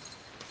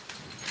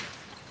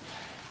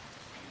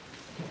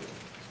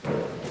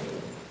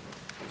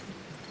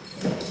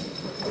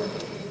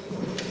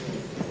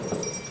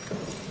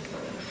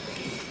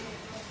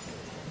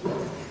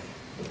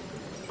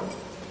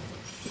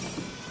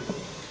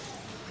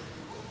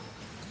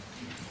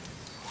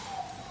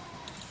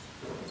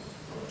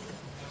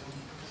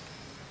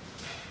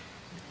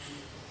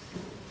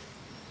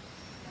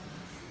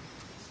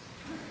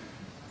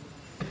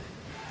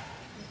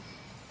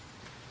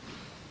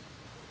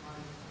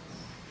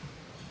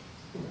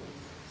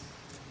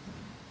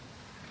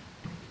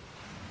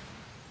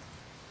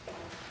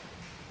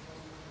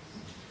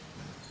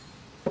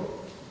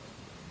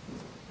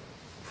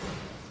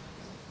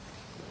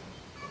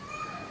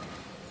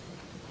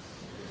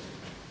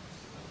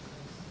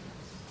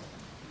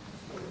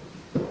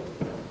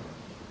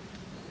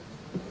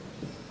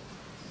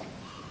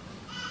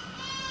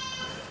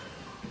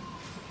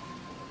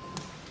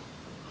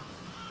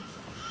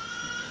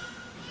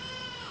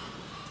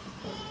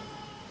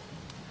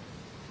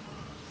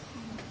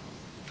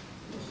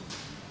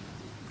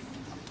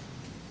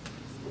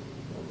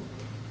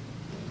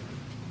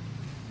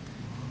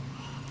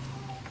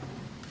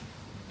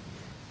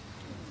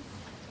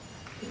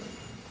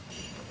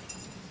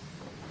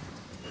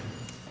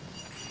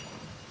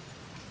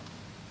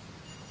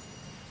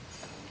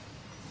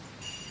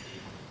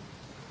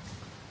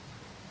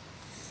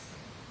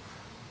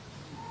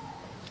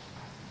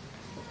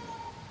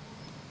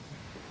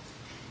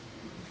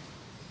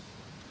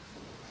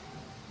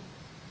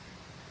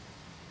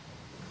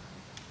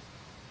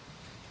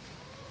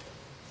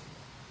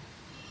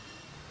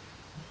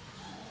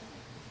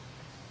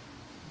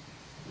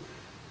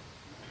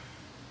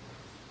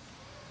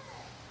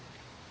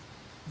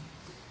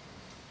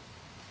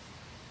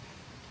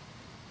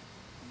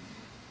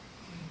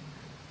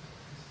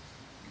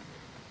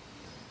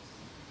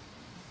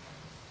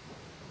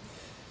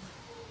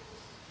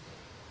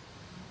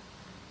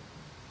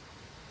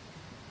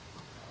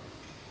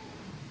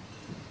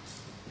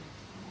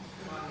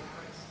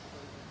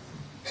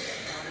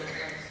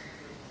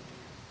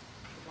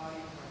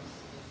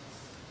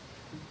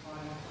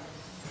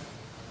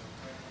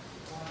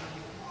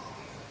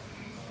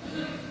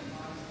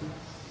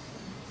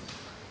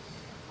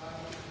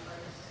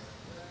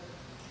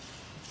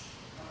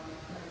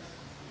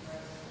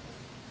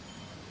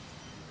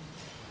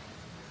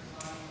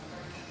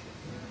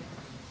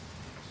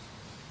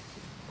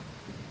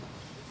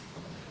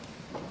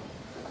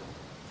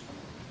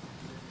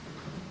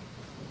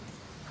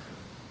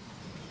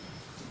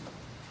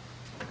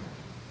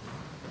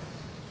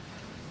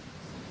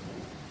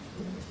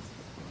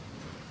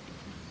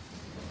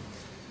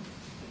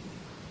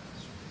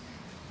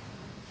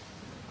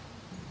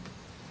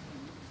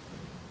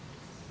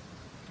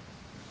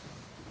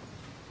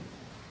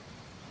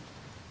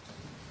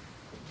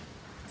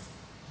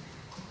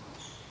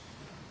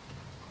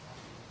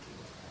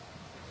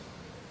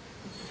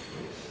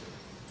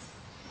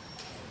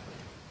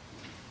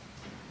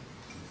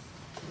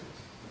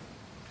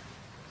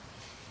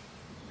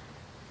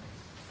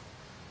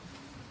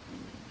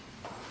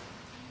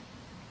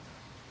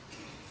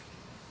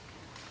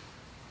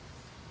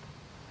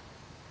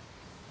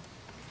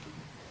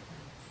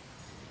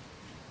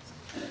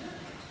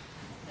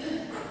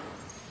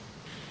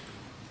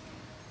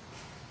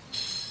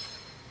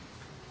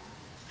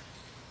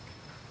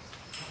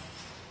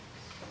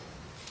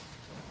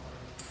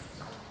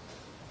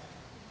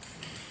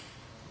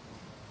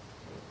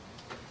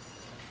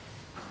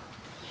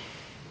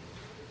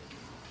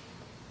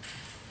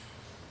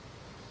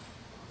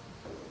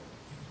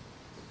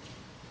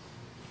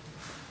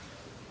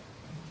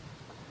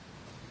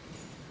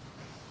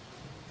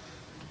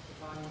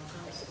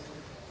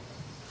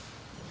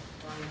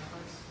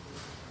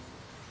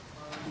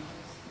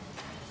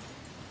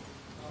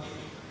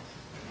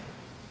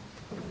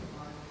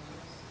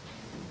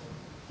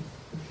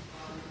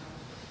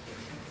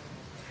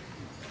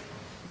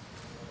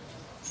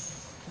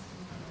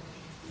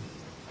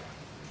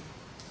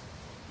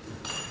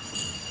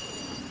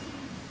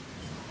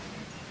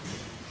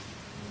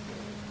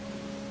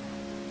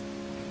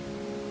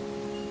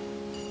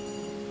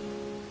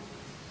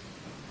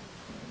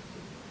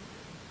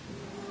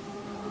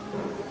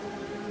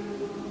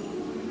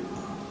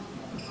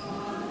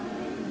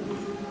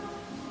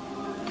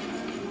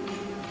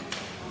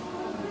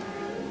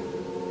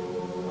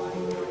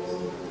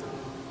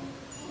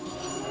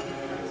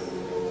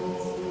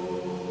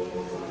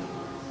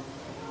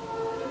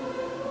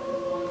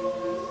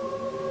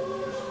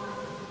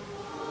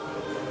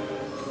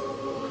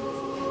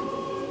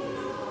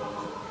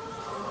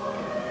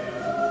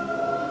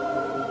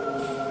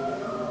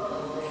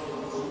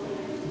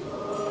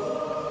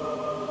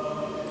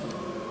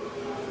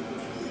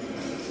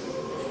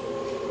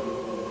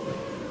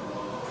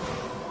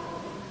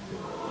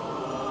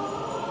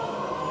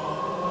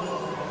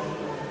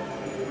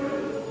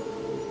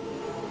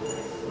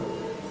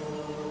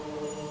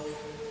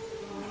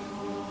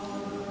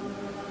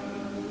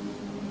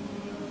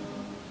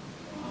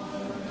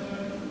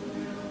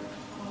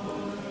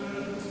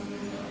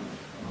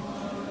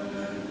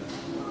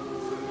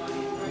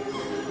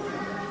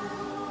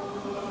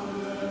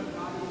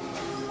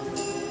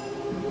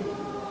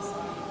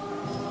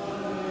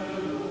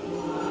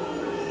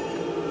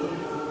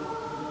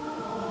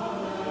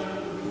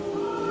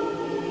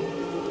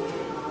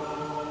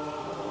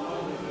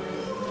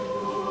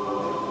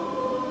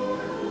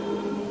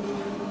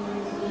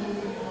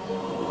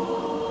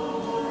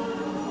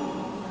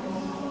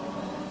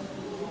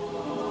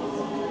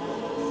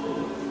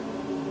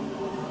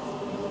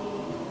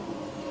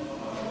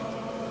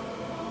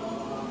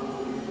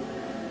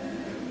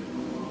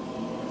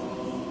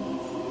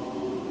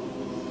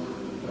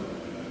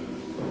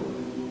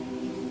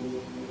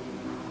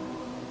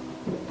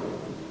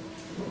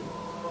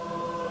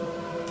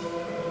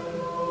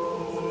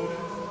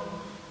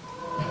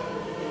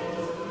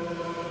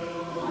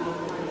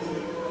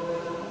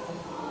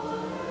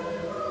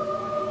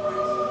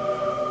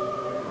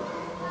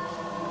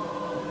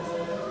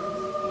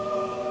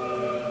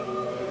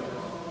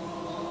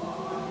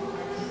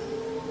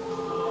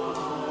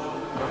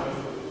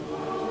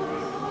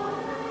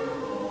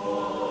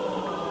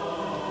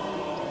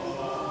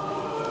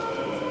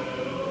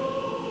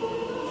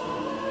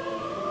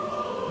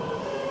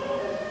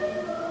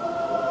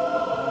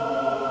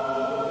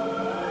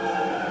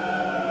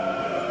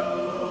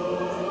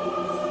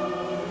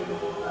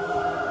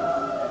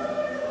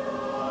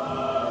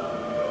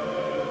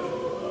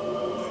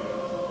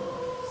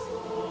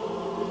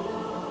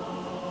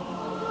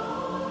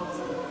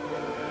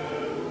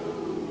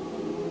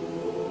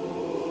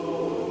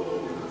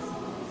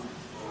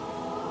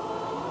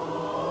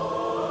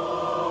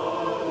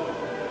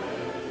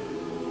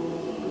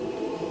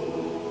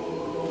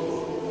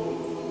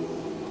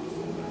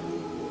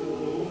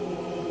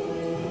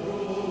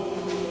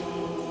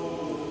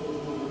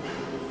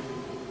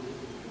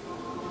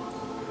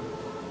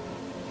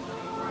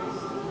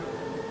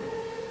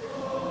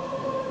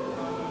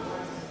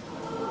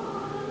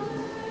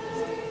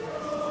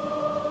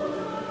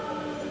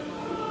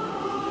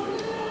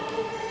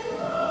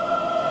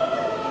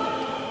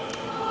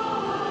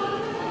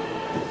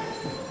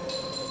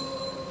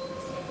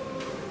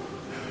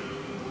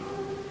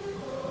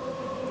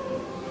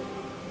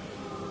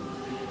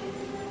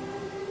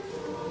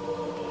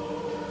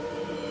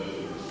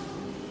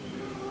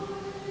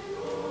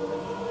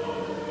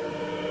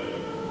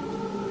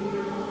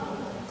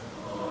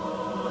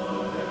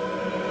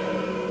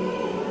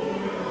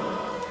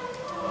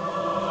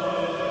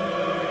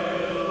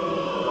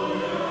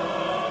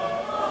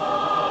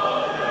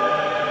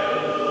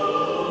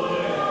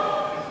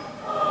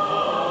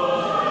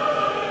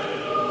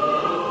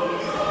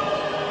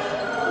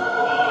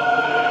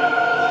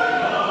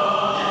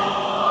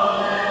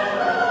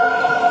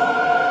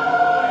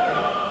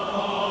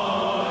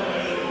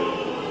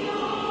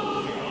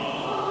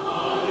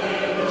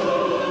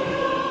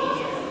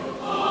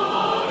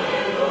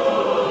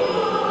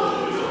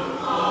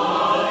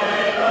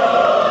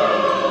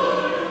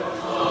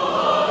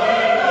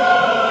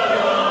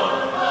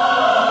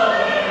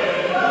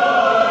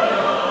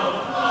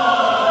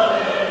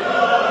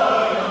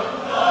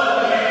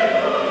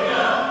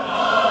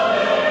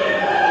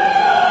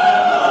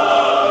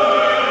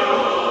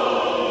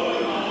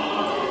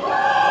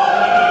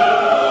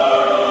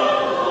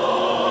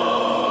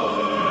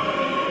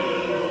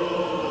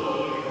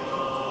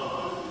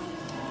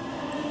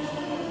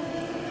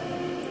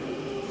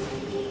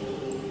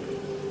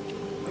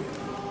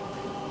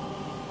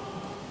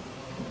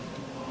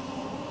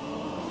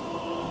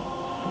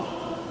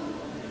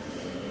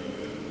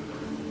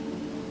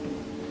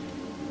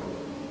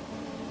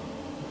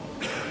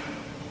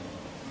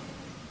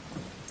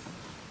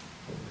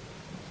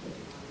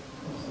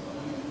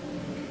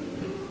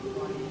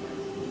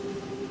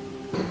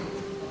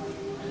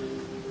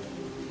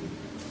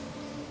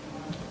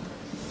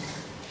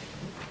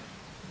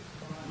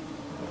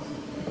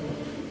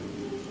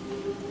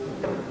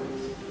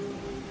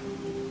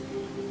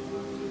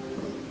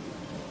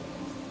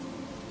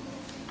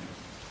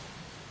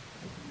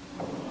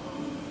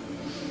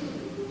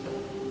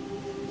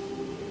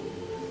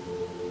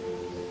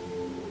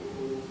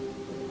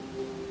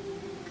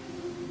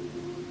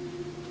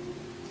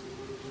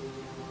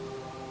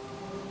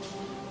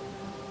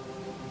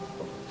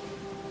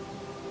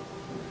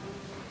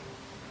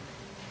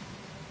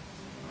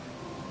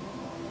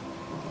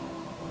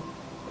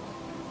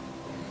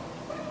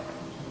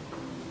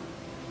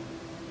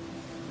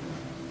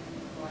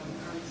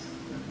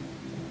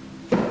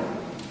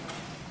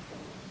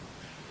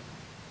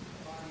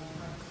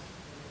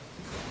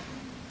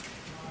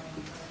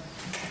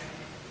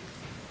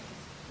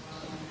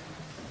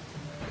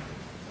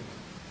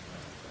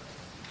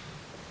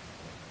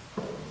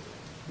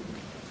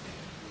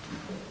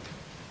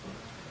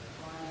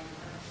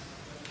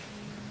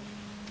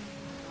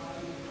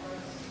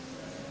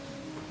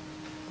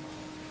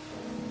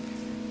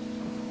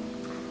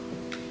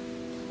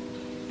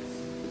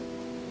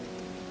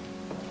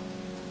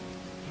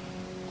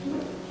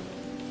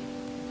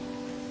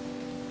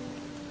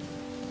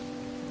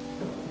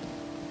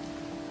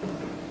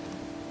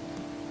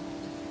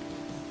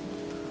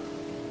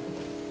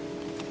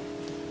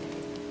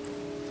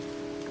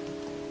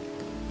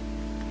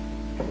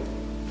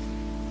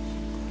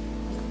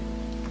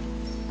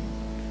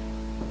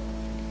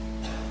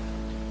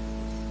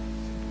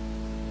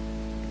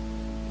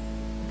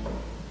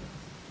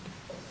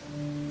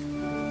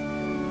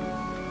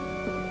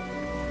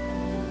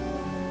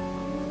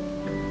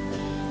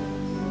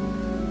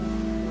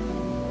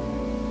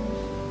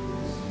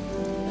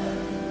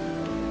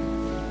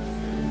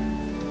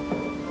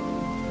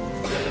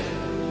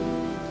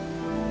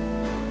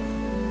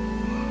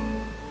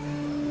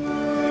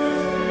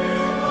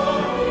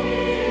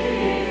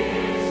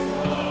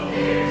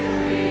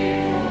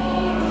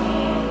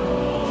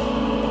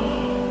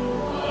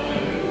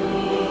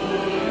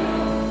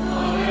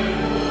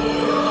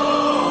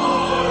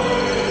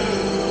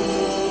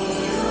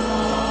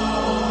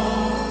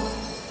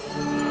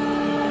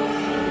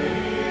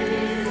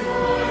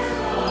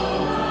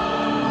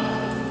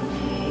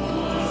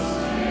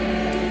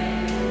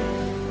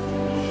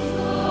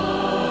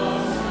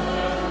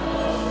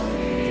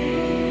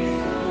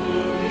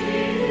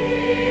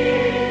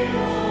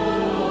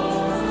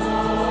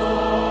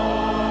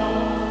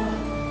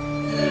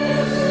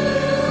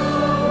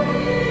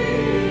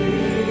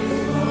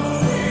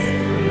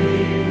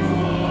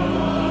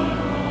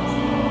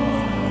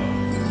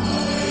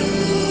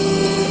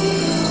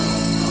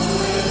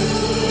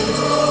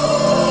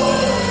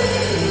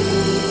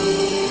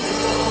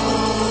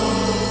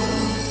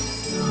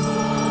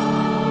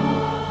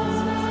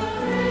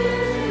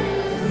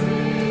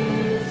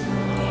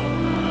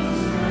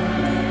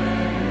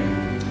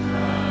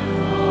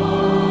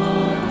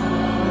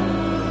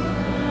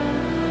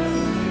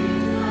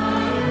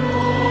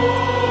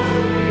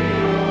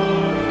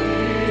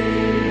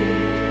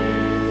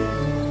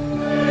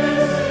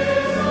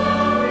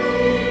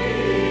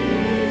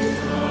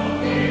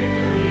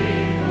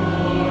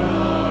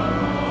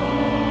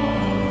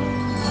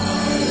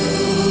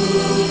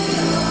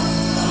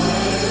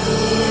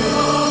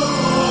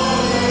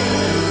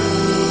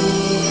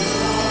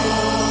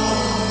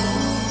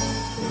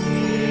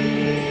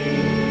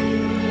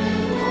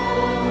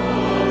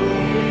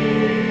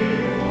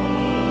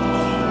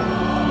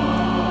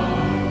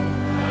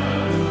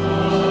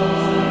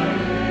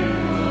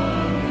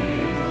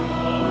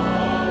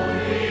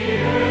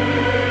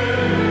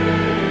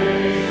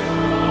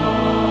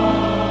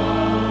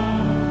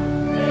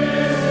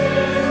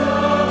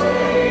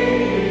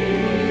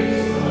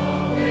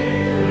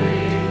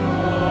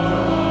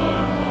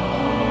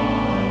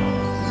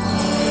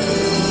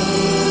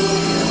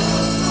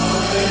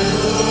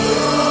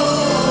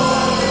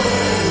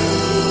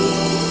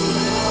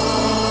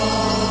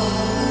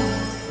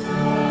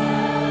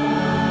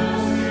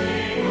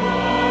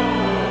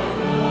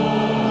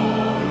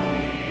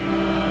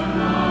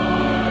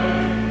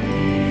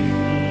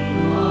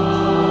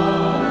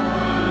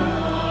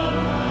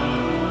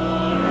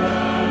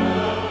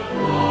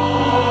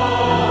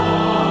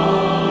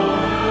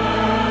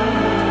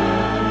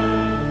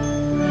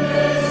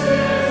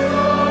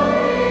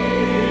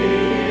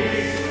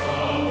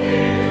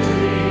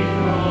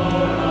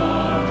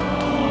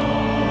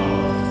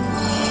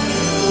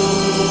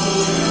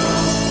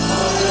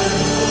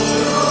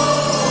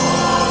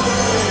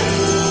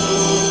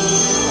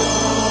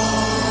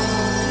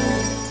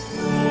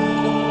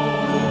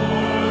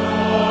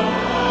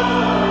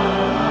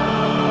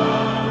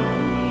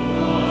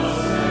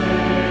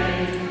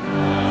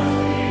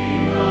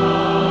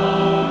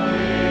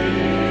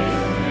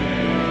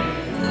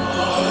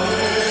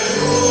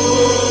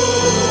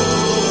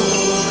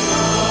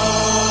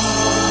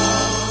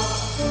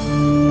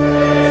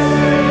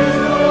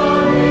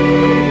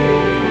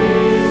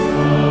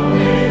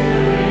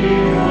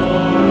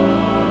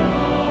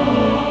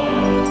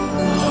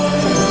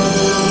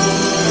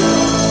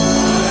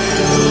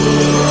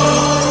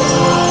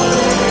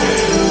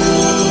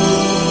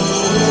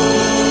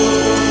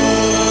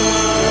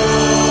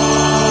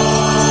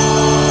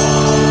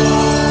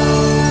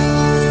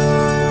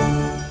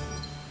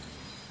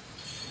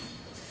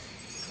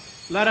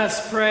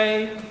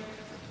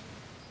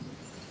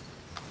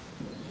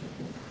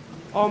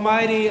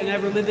 Almighty and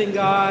ever-living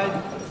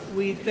God,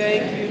 we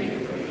thank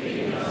you.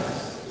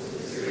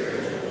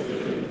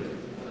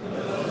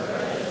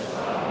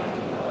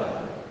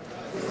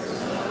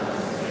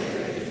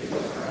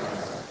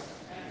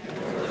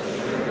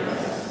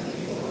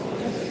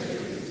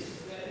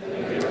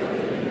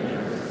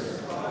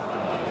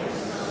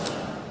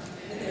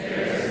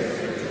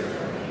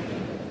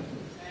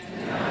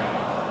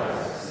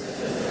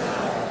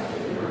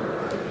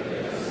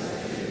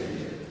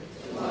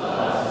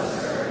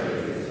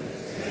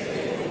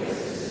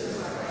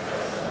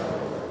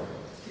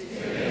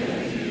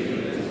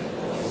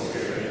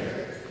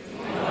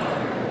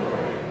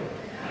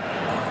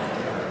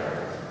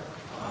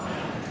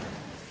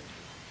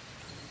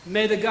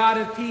 May the God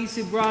of peace,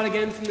 who brought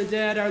again from the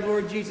dead our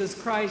Lord Jesus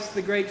Christ,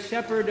 the great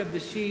shepherd of the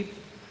sheep,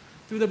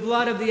 through the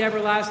blood of the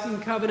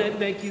everlasting covenant,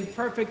 make you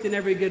perfect in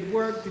every good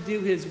work to do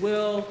his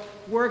will,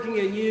 working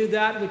in you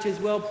that which is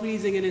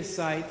well-pleasing in his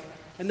sight.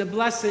 And the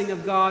blessing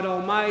of God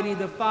Almighty,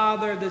 the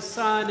Father, the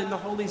Son, and the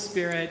Holy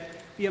Spirit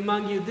be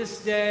among you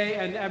this day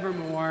and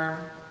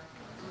evermore.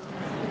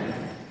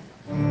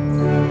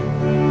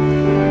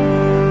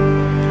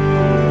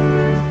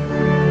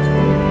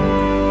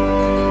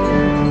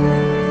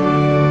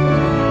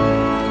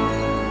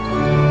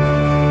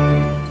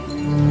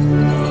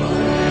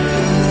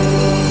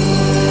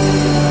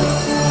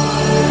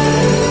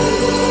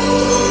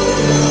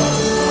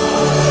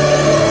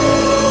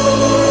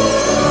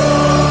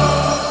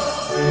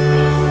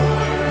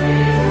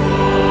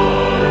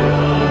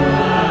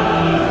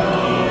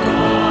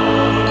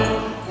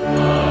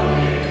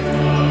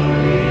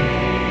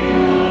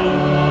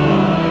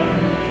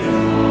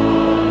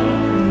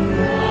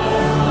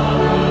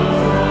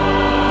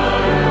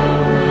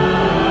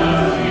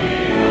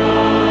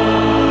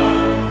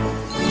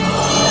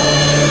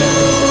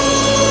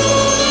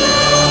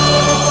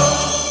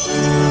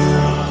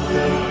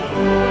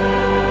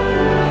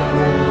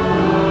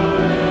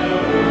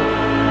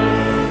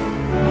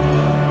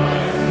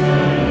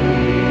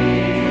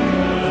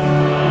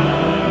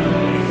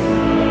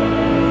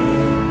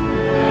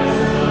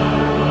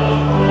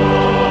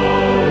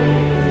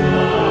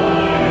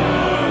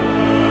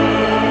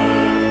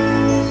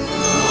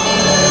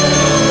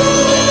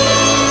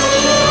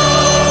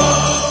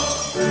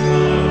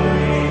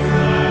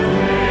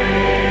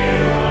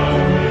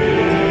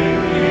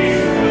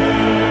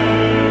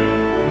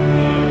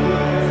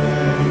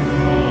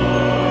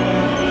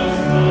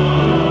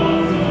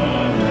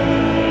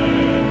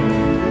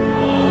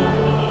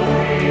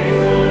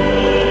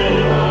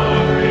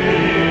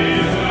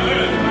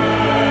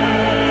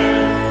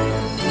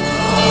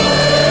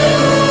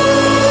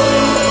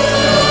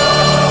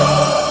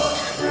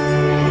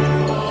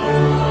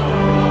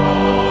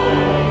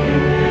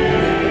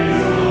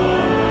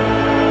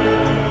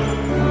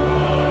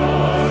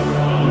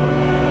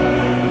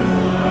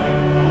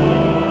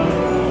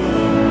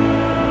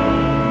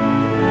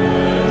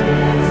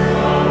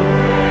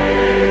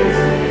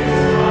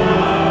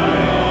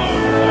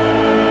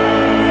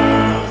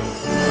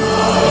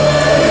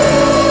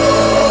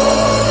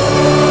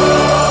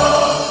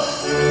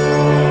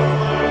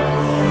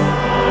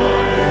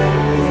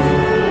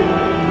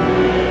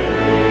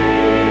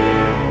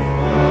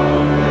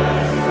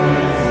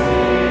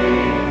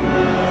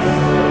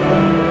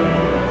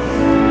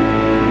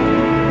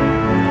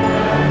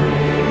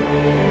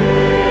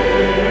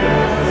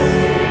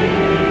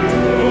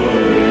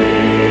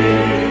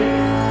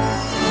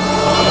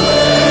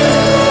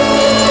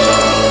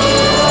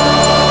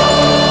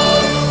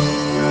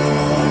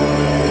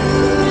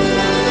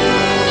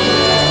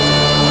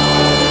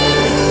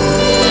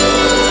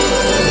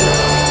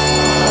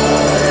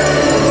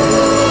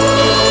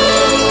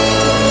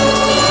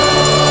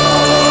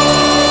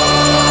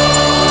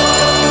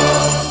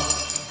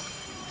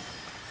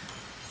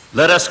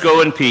 Let us go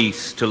in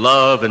peace to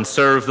love and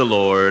serve the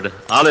Lord.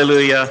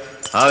 Alleluia,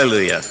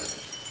 alleluia.